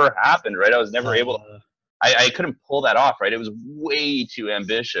it never happened, right? I was never able to, I couldn't pull that off, right? It was way too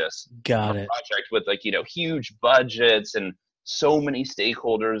ambitious. Got it. Project with like, huge budgets and so many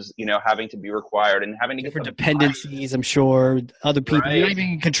stakeholders, having to be required and having to different get dependencies, I'm sure, other people. Right. You're not even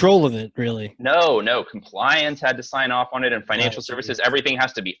in control of it, really. No, compliance had to sign off on it, and financial services, everything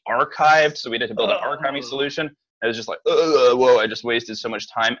has to be archived. So we had to build an archiving solution. It was just like, whoa, I just wasted so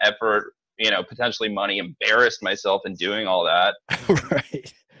much time, effort, potentially money, embarrassed myself in doing all that.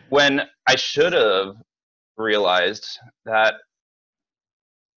 Right. When I should have realized that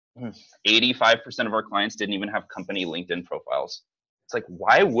 85% of our clients didn't even have company LinkedIn profiles. It's like,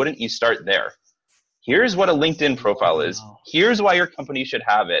 why wouldn't you start there? Here's what a LinkedIn profile is. Here's why your company should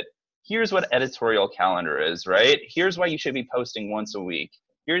have it. Here's what editorial calendar is, right? Here's why you should be posting once a week.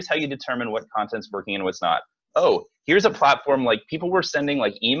 Here's how you determine what content's working and what's not. Oh, here's a platform, like people were sending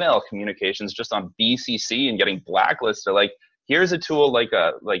like email communications just on BCC and getting blacklisted. Like, here's a tool like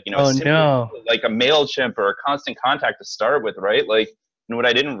a MailChimp or a Constant Contact to start with, right? Like, and what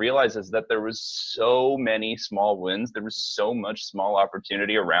I didn't realize is that there was so many small wins. There was so much small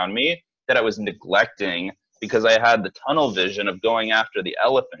opportunity around me that I was neglecting because I had the tunnel vision of going after the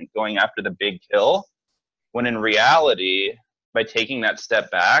elephant, going after the big kill, when in reality, by taking that step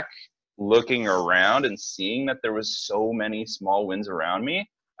back, looking around and seeing that there was so many small wins around me,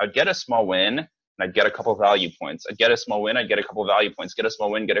 I'd get a small win and I'd get a couple of value points. I'd get a small win, I'd get a couple of value points, get a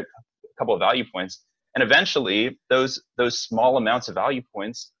small win, get a couple of value points. And eventually those small amounts of value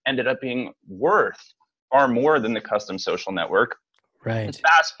points ended up being worth far more than the custom social network. Right. And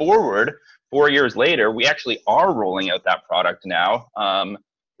fast forward 4 years later, we actually are rolling out that product now,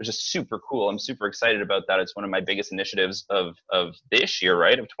 which is super cool. I'm super excited about that. It's one of my biggest initiatives of this year,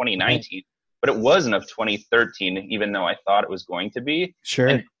 right, of 2019. Right. But it wasn't of 2013, even though I thought it was going to be. Sure.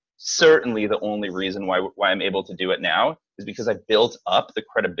 And certainly the only reason why I'm able to do it now is because I built up the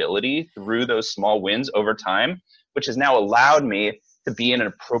credibility through those small wins over time, which has now allowed me to be in an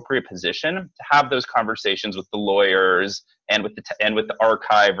appropriate position to have those conversations with the lawyers and with the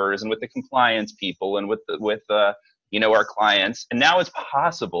archivers and with the compliance people and with our clients. And now it's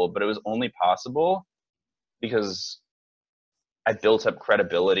possible, but it was only possible because I built up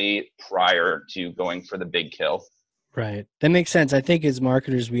credibility prior to going for the big kill. Right. That makes sense. I think as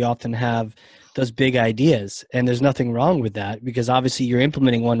marketers, we often have those big ideas, and there's nothing wrong with that because obviously you're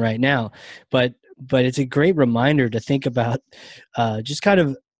implementing one right now. But it's a great reminder to think about just kind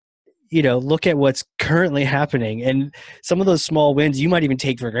of, look at what's currently happening. And some of those small wins you might even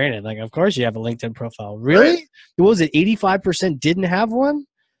take for granted. Like, of course you have a LinkedIn profile. Really? Right. What was it? 85% didn't have one?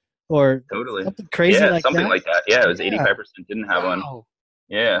 Or totally something crazy like something that? like that. Yeah, it was 85% didn't have one.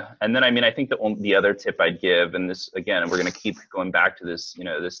 Yeah. And then, I think the other tip I'd give, and this, again, we're going to keep going back to this,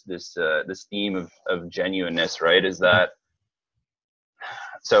 this theme of genuineness, right? Is that,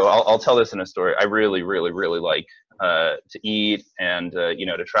 so I'll tell this in a story. I really, really, really like to eat and,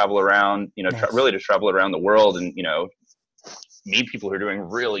 to travel around, nice. Really to travel around the world and, meet people who are doing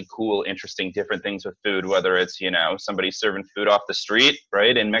really cool, interesting, different things with food, whether it's, somebody serving food off the street,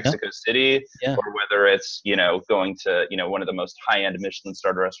 right, in Mexico City, or whether it's, going to, one of the most high-end Michelin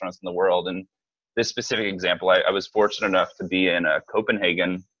starred restaurants in the world. And this specific example, I was fortunate enough to be in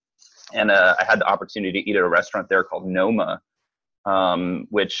Copenhagen, and I had the opportunity to eat at a restaurant there called Noma,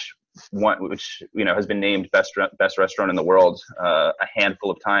 which has been named best restaurant in the world a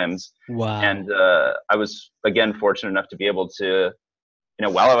handful of times. Wow. And I was again fortunate enough to be able to,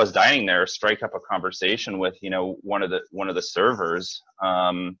 while I was dining there, strike up a conversation with one of the servers.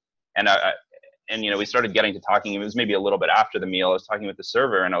 And we started getting to talking. It was maybe a little bit after the meal. I was talking with the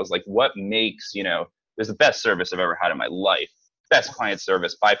server, and I was like, "What makes it was the best service I've ever had in my life." Best client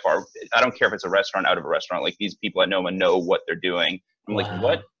service by far. I don't care if it's a restaurant, out of a restaurant. Like, these people at Noma know what they're doing. I'm like,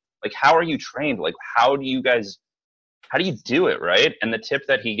 what? Like, how are you trained? Like, how do you do it, right? And the tip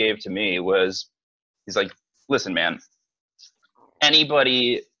that he gave to me was, he's like, listen, man,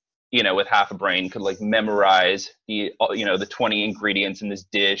 anybody, with half a brain could like memorize the 20 ingredients in this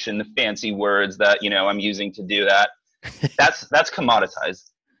dish and the fancy words that, I'm using to do that. That's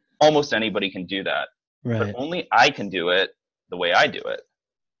commoditized. Almost anybody can do that. Right. But only I can do it the way I do it.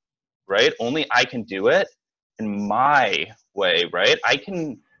 right? Only I can do it in my way, right?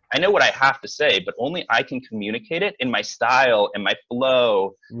 I know what I have to say, but only I can communicate it in my style and my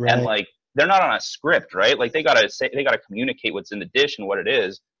flow. And Right. like, they're not on a script, right? Like they gotta communicate what's in the dish and what it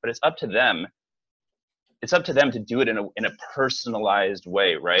is, but it's up to them. It's up to them to do it in a personalized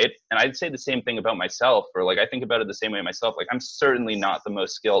way, right? And I'd say the same thing about myself, or like I think about it the same way myself. Like I'm certainly not the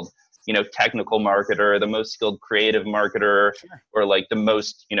most skilled, technical marketer, the most skilled creative marketer, Sure. or like the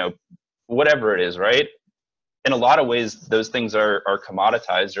most, whatever it is, right? In a lot of ways, those things are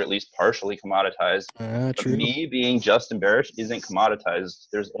commoditized, or at least partially commoditized. But True. me being Justin Barish isn't commoditized.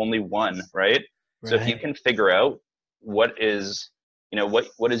 There's only one, right? So if you Right. can figure out what is,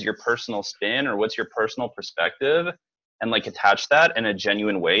 what is your personal spin, or what's your personal perspective, and like attach that in a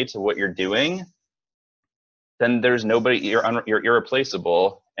genuine way to what you're doing, then there's nobody. You're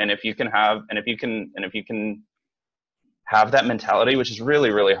irreplaceable. And if you can have that mentality, which is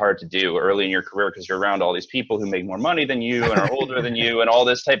really, really hard to do early in your career because you're around all these people who make more money than you and are older than you and all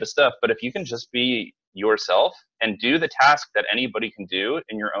this type of stuff. But if you can just be yourself and do the task that anybody can do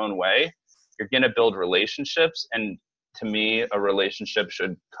in your own way, you're going to build relationships. And to me, a relationship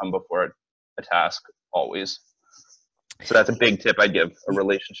should come before a task always. So that's a big tip I give: a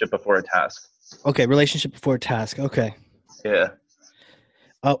relationship before a task. Okay. Relationship before task. Okay. Yeah.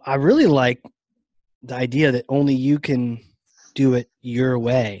 Oh, I really like the idea that only you can do it your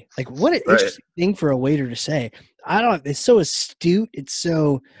way. Like, what an Right. interesting thing for a waiter to say. It's so astute. It's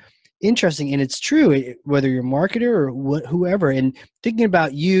so interesting. And it's true, whether you're a marketer or whoever. And thinking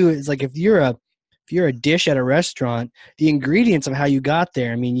about you is like, if you're a dish at a restaurant, the ingredients of how you got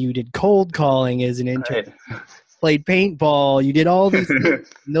there. I mean, you did cold calling as an intern, Right. played paintball, you did all these things.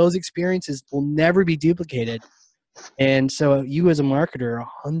 And those experiences will never be duplicated. And so you as a marketer are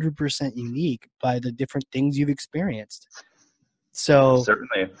 100% unique by the different things you've experienced. So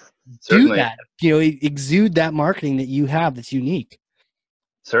Certainly. do Certainly. that, exude that marketing that you have that's unique.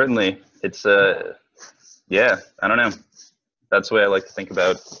 Certainly. It's yeah, I don't know. That's the way I like to think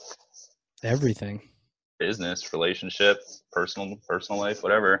about Everything. business, relationship, personal life,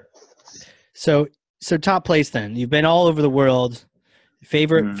 whatever. So top place then. You've been all over the world.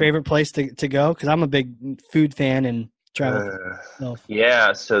 Favorite place to go? Because I'm a big food fan and travel myself.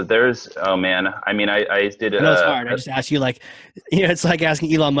 Yeah, so there's, oh man, I mean, I did I know it's hard. I just ask you, like, it's like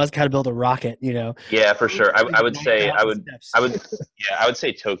asking Elon Musk how to build a rocket. Yeah, for sure. I would say 9,000 steps. I would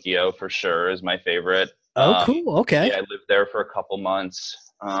say Tokyo for sure is my favorite. Oh, cool. Okay. Yeah, I lived there for a couple months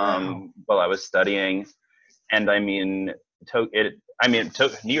Wow. while I was studying, and I mean,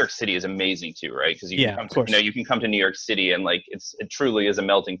 New York City is amazing too, right? Because Yeah, of course. you can come to New York City and like it truly is a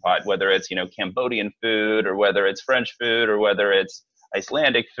melting pot. Whether it's Cambodian food, or whether it's French food, or whether it's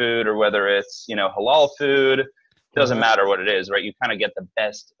Icelandic food, or whether it's halal food. Doesn't matter what it is, right? You kind of get the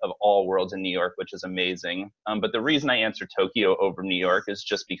best of all worlds in New York, which is amazing. But the reason I answer Tokyo over New York is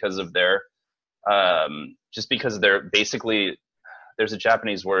just because of their basically, there's a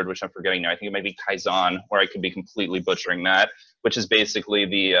Japanese word which I'm forgetting now. I think it might be kaizen, or I could be completely butchering that, which is basically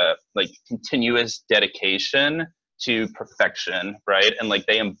the like continuous dedication to perfection, right? And like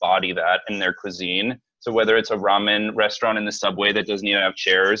they embody that in their cuisine. So whether it's a ramen restaurant in the subway that doesn't even have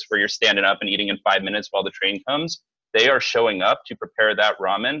chairs, where you're standing up and eating in 5 minutes while the train comes, they are showing up to prepare that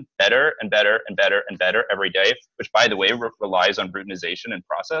ramen better and better and better and better every day, which, by the way, relies on routinization and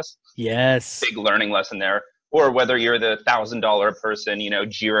process. Yes. Big learning lesson there. Or whether you're the $1,000 person,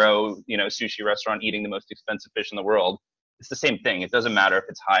 Jiro, sushi restaurant eating the most expensive fish in the world, it's the same thing. It doesn't matter if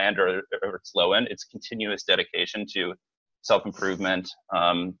it's high end or it's low end. It's continuous dedication to self-improvement,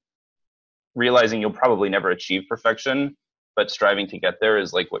 realizing you'll probably never achieve perfection, but striving to get there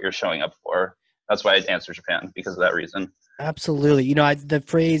is like what you're showing up for. That's why I'd answer Japan, because of that reason. Absolutely. The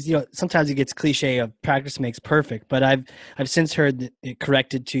phrase, sometimes it gets cliche of practice makes perfect, but I've since heard that it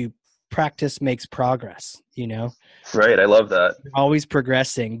corrected to practice makes progress, Right. I love that. You're always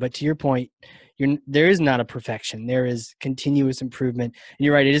progressing. But to your point, there is not a perfection. There is continuous improvement. And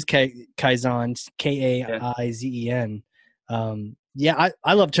you're right. It is Kaizen, Kaizen. Yeah,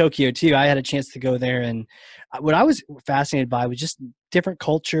 I love Tokyo too. I had a chance to go there, and what I was fascinated by was just different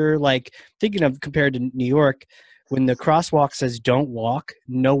culture. Like thinking of compared to New York, when the crosswalk says "Don't walk,"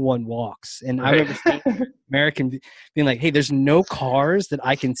 no one walks. And I remember seeing American being like, "Hey, there's no cars that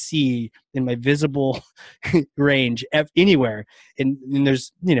I can see in my visible range anywhere, and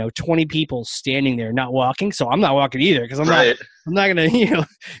there's 20 people standing there not walking, so I'm not walking either because I'm not gonna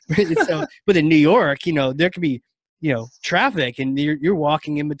So, but in New York, there could be traffic and you're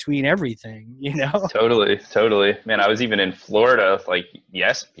walking in between everything, Totally. Man, I was even in Florida like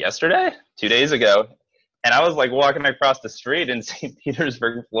yesterday, 2 days ago. And I was like walking across the street in St.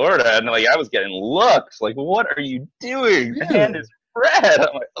 Petersburg, Florida, and like I was getting looks like, "What are you doing? The hand Really? is red."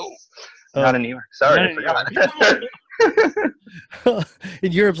 I'm like, "Oh, not in New York. Sorry, Not I in New York. forgot."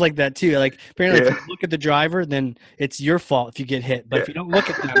 In Europe's like that too. Like apparently, if Yeah, you look at the driver, then it's your fault if you get hit. But yeah. if you don't look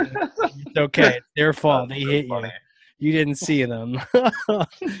at them, then it's okay. It's their fault. That's They so hit you. funny. You didn't see them.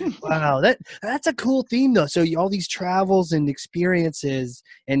 Wow, that's a cool theme though. So all these travels and experiences,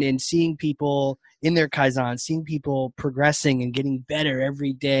 and seeing people in their kaizen, seeing people progressing and getting better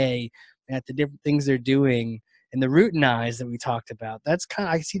every day at the different things they're doing, and the routinize that we talked about. That's kind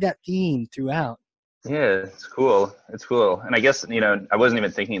of I see that theme throughout. Yeah, it's cool. It's cool. And I guess, I wasn't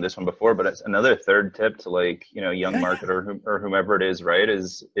even thinking of this one before, but it's another third tip to like, young Yeah, marketer or whomever it is, right?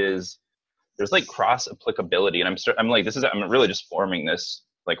 Is there's like cross applicability. And I'm like, I'm really just forming this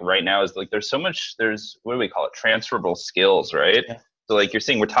like right now is like, there's, what do we call it? Transferable skills, right? yeah, So like you're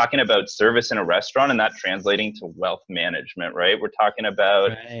seeing, we're talking about service in a restaurant and that translating to wealth management, right? We're talking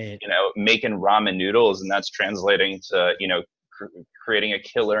about, right, making ramen noodles and that's translating to, creating a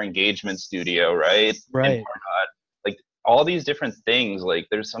killer engagement studio, right? In right. Pardot. Like all these different things, like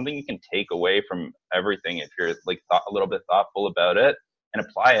there's something you can take away from everything if you're like a little bit thoughtful about it and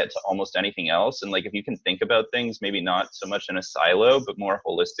apply it to almost anything else. And like if you can think about things maybe not so much in a silo, but more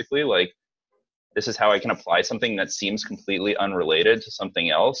holistically, like this is how I can apply something that seems completely unrelated to something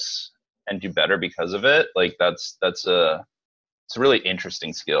else and do better because of it. Like it's a really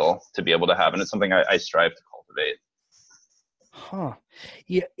interesting skill to be able to have, and it's something I strive to cultivate. Huh.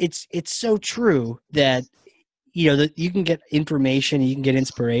 Yeah, it's so true that that you can get information, you can get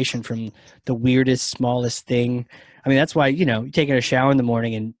inspiration from the weirdest, smallest thing. I mean, that's why you're taking a shower in the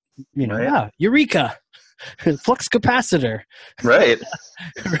morning and Right. eureka, flux capacitor. Right.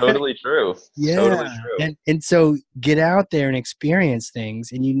 It's Right? totally true. It's totally Yeah, true. and so get out there and experience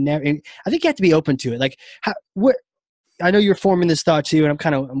things, and you never. And I think you have to be open to it. Like, what I know you're forming this thought too, and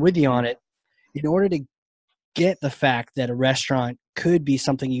I'm with you on it. In order to get the fact that a restaurant could be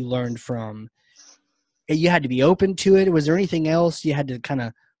something you learned from, you had to be open to it. Was there anything else you had to kind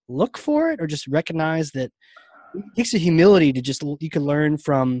of look for it, or just recognize that it takes a humility to just you could learn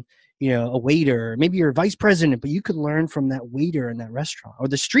from a waiter, maybe you're a vice president, but you could learn from that waiter in that restaurant or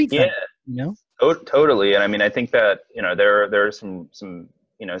the street Yeah, vendor. You know, totally. And I mean, I think that, there are some,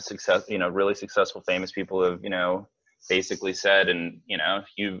 success, really successful, famous people who have, basically said, and,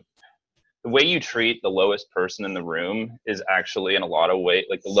 the way you treat the lowest person in the room is actually in a lot of ways,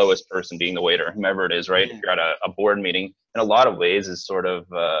 like the lowest person being the waiter, whomever it is, right? If yeah, you're at a board meeting, in a lot of ways is sort of,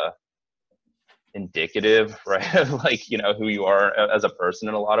 indicative, right? Of like, who you are as a person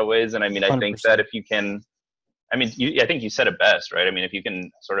in a lot of ways. And I mean, I hundred think that percent. if you can, I think you said it best, right? I mean, if you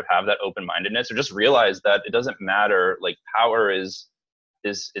can sort of have that open-mindedness or just realize that it doesn't matter, like power is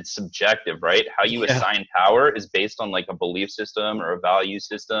it's subjective, right? How you Yeah, assign power is based on like a belief system or a value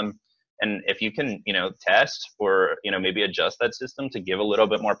system. And if you can, test or, maybe adjust that system to give a little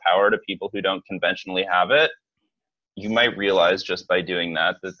bit more power to people who don't conventionally have it, you might realize just by doing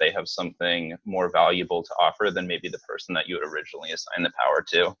that that they have something more valuable to offer than maybe the person that you had originally assigned the power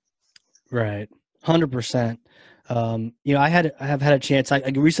to. right, 100%. I have had a chance. I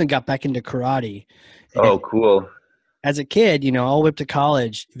recently got back into karate, and Oh, cool. as a kid, all the way up to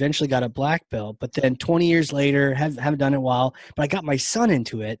college, eventually got a black belt. But then 20 years later, haven't done it in a while, but I got my son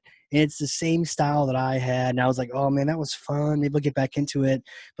into it. And it's the same style that I had. And I was like, oh man, that was fun. Maybe I'll get back into it.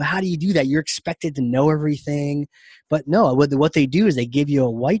 But how do you do that? You're expected to know everything. But no, what they do is they give you a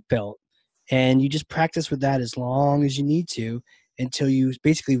white belt and you just practice with that as long as you need to until you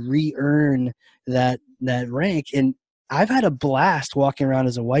basically re-earn that rank. And I've had a blast walking around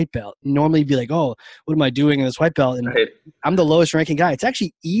as a white belt. Normally be like, oh, what am I doing in this white belt? And Right. I'm the lowest ranking guy. It's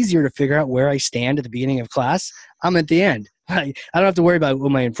actually easier to figure out where I stand at the beginning of class. I'm at the end. I don't have to worry about,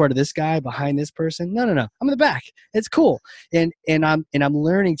 am I in front of this guy, behind this person? No. I'm in the back. It's cool. And I'm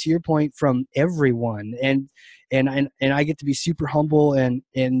learning, to your point, from everyone. And I get to be super humble and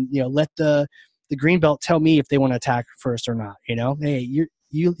let the green belt tell me if they want to attack first or not. Hey,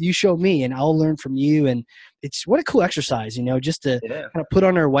 you show me and I'll learn from you. And it's what a cool exercise, just to Yeah. kind of put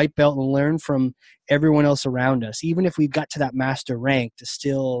on our white belt and learn from everyone else around us, even if we've got to that master rank, to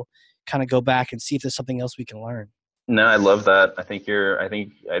still kind of go back and see if there's something else we can learn. No, I love that. I think,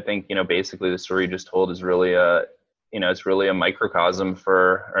 basically the story you just told is really it's really a microcosm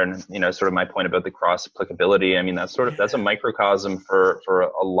for, and sort of my point about the cross applicability. I mean, that's a Yeah, microcosm for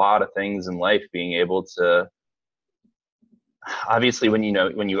a lot of things in life, being able to, obviously when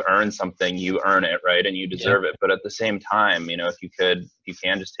you earn something, you earn it, right? And you yeah, deserve it. But at the same time, if you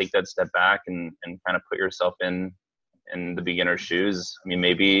can just take that step back and kind of put yourself in the beginner's shoes, I mean,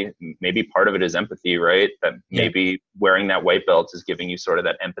 maybe part of it is empathy, right? That maybe wearing that white belt is giving you sort of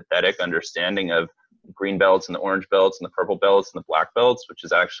that empathetic understanding of green belts and the orange belts and the purple belts and the black belts, which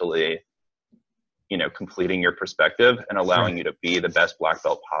is actually, completing your perspective and allowing you to be the best black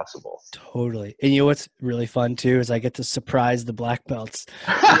belt possible. Totally. And you know what's really fun too is I get to surprise the black belts.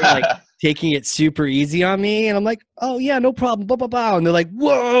 They're like taking it super easy on me, and I'm like, "Oh yeah, no problem." Blah blah blah. And they're like,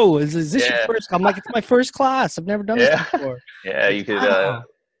 "Whoa, is this your first?" I'm like, "It's my first class. I've never done this before." Yeah, you could.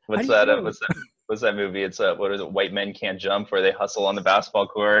 What's that movie? It's what is it? White Men Can't Jump, where they hustle on the basketball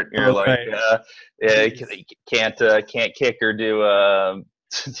court. You're can't kick or do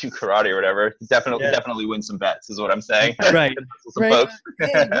karate or whatever. Definitely win some bets is what I'm saying. Right. Folks.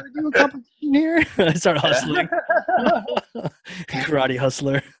 Hey, wanna do a competition here? I start hustling. Karate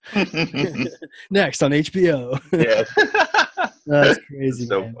hustler. Next on HBO. Yeah. That's crazy.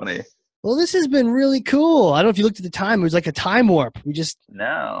 So man. Funny. Well, this has been really cool. I don't know if you looked at the time. It was like a time warp. We just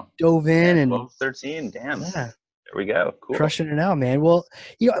dove in and 12:13. Damn. Yeah. There we go. Cool. Crushing it out, man. Well,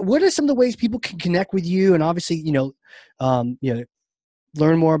 what are some of the ways people can connect with you, and obviously,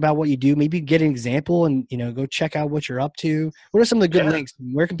 learn more about what you do? Maybe get an example and go check out what you're up to. What are some of the good links?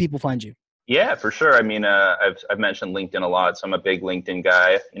 Where can people find you? Yeah, for sure. I mean, I've mentioned LinkedIn a lot, so I'm a big LinkedIn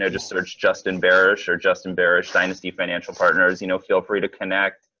guy. Just search Justin Barish or Justin Barish Dynasty Financial Partners. Feel free to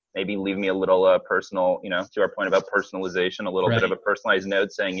connect. Maybe leave me a little personal, to our point about personalization, a little bit of a personalized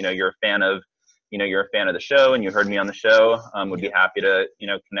note saying, you're a fan of the show and you heard me on the show. Would be happy to,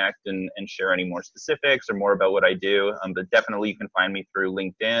 connect and share any more specifics or more about what I do. But definitely you can find me through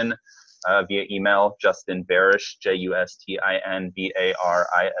LinkedIn, via email, Justin Barish, JustinBarish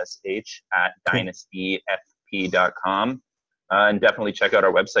 @dynastyfp.com. And definitely check out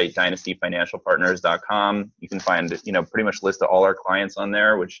our website, dynastyfinancialpartners.com. You can find, pretty much list of all our clients on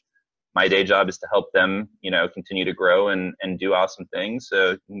there, which my day job is to help them, continue to grow and do awesome things.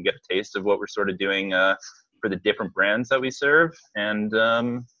 So you can get a taste of what we're sort of doing for the different brands that we serve. And I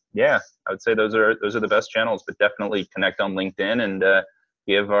would say those are the best channels, but definitely connect on LinkedIn and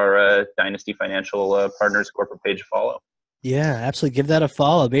give our Dynasty Financial Partners corporate page a follow. Yeah, absolutely. Give that a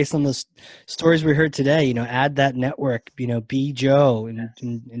follow based on the stories we heard today. Add that network, be Joe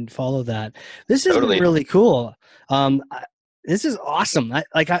and follow that. This has been really cool. This is awesome.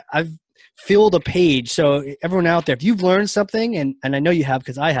 I've filled a page. So everyone out there, if you've learned something, and I know you have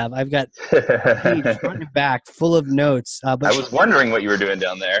because I have, I've got a page front and back full of notes. But I was wondering what you were doing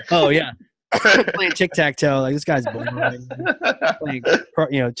down there. Oh, yeah. Playing tic-tac-toe. Like, this guy's boring.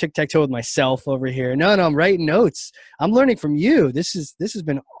 Playing, tic-tac-toe with myself over here. No, I'm writing notes. I'm learning from you. This has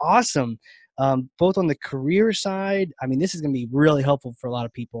been awesome. Both on the career side. I mean, this is going to be really helpful for a lot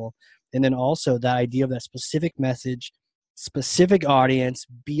of people. And then also the idea of that specific message, specific audience,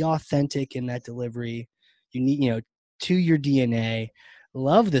 be authentic in that delivery. You need, to your DNA.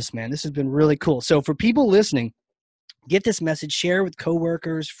 Love this, man. This has been really cool. So for people listening, get this message, share with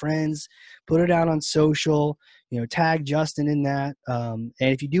coworkers, friends, put it out on social, tag Justin in that. And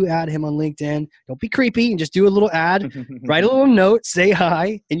if you do add him on LinkedIn, don't be creepy and just do a little ad, write a little note, say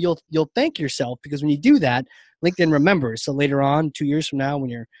hi, and you'll thank yourself, because when you do that, LinkedIn remembers. So later on, 2 years from now,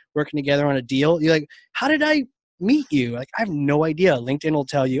 when you're working together on a deal, you're like, how did I meet you? Like, I have no idea. LinkedIn will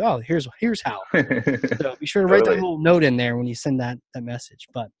tell you, oh, here's how. So be sure to write that little note in there when you send that message.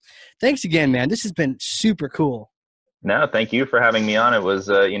 But thanks again, man. This has been super cool. No, thank you for having me on. It was,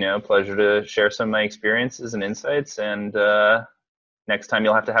 a pleasure to share some of my experiences and insights. And next time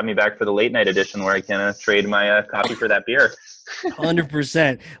you'll have to have me back for the late night edition where I can trade my coffee for that beer.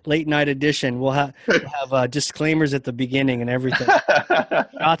 100% late night edition. We'll have disclaimers at the beginning and everything.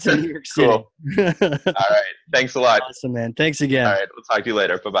 Shots in New York City. Cool. All right. Thanks a lot. Awesome, man. Thanks again. All right. We'll talk to you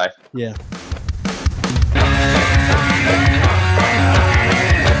later. Bye-bye. Yeah.